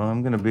 so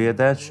I'm going to be at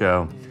that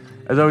show.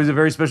 As always, a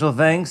very special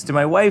thanks to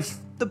my wife,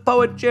 the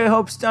poet J.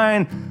 Hope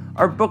Stein.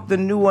 Our book, The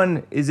New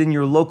One, is in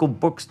your local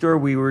bookstore.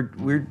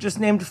 We're just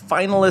named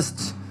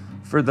finalists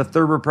for the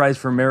Thurber Prize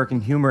for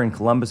American Humor in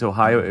Columbus,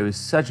 Ohio. It was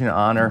such an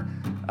honor.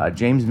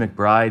 James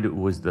McBride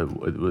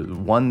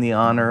won the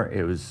honor.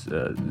 It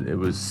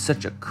was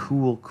such a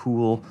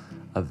cool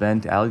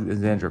event.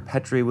 Alexandra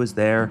Petri was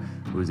there,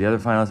 who was the other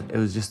finalist. It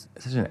was just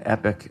such an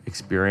epic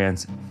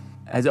experience.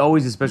 As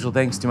always, a special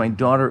thanks to my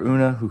daughter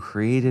Una, who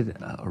created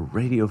a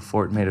radio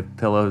fort made of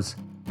pillows.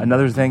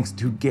 Another thanks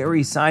to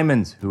Gary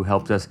Simons, who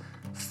helped us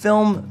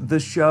film the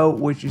show,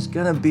 which is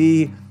going to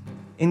be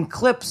in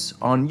clips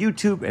on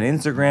YouTube and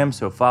Instagram,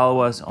 so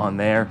follow us on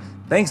there.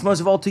 Thanks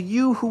most of all to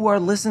you who are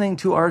listening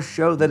to our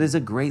show. That is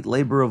a great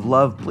labor of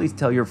love. Please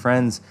tell your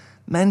friends.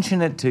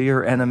 Mention it to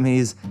your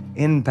enemies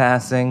in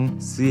passing.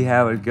 See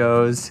how it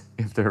goes.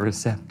 If they're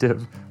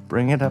receptive,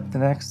 bring it up the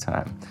next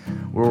time.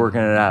 We're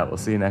working it out. We'll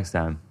see you next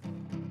time.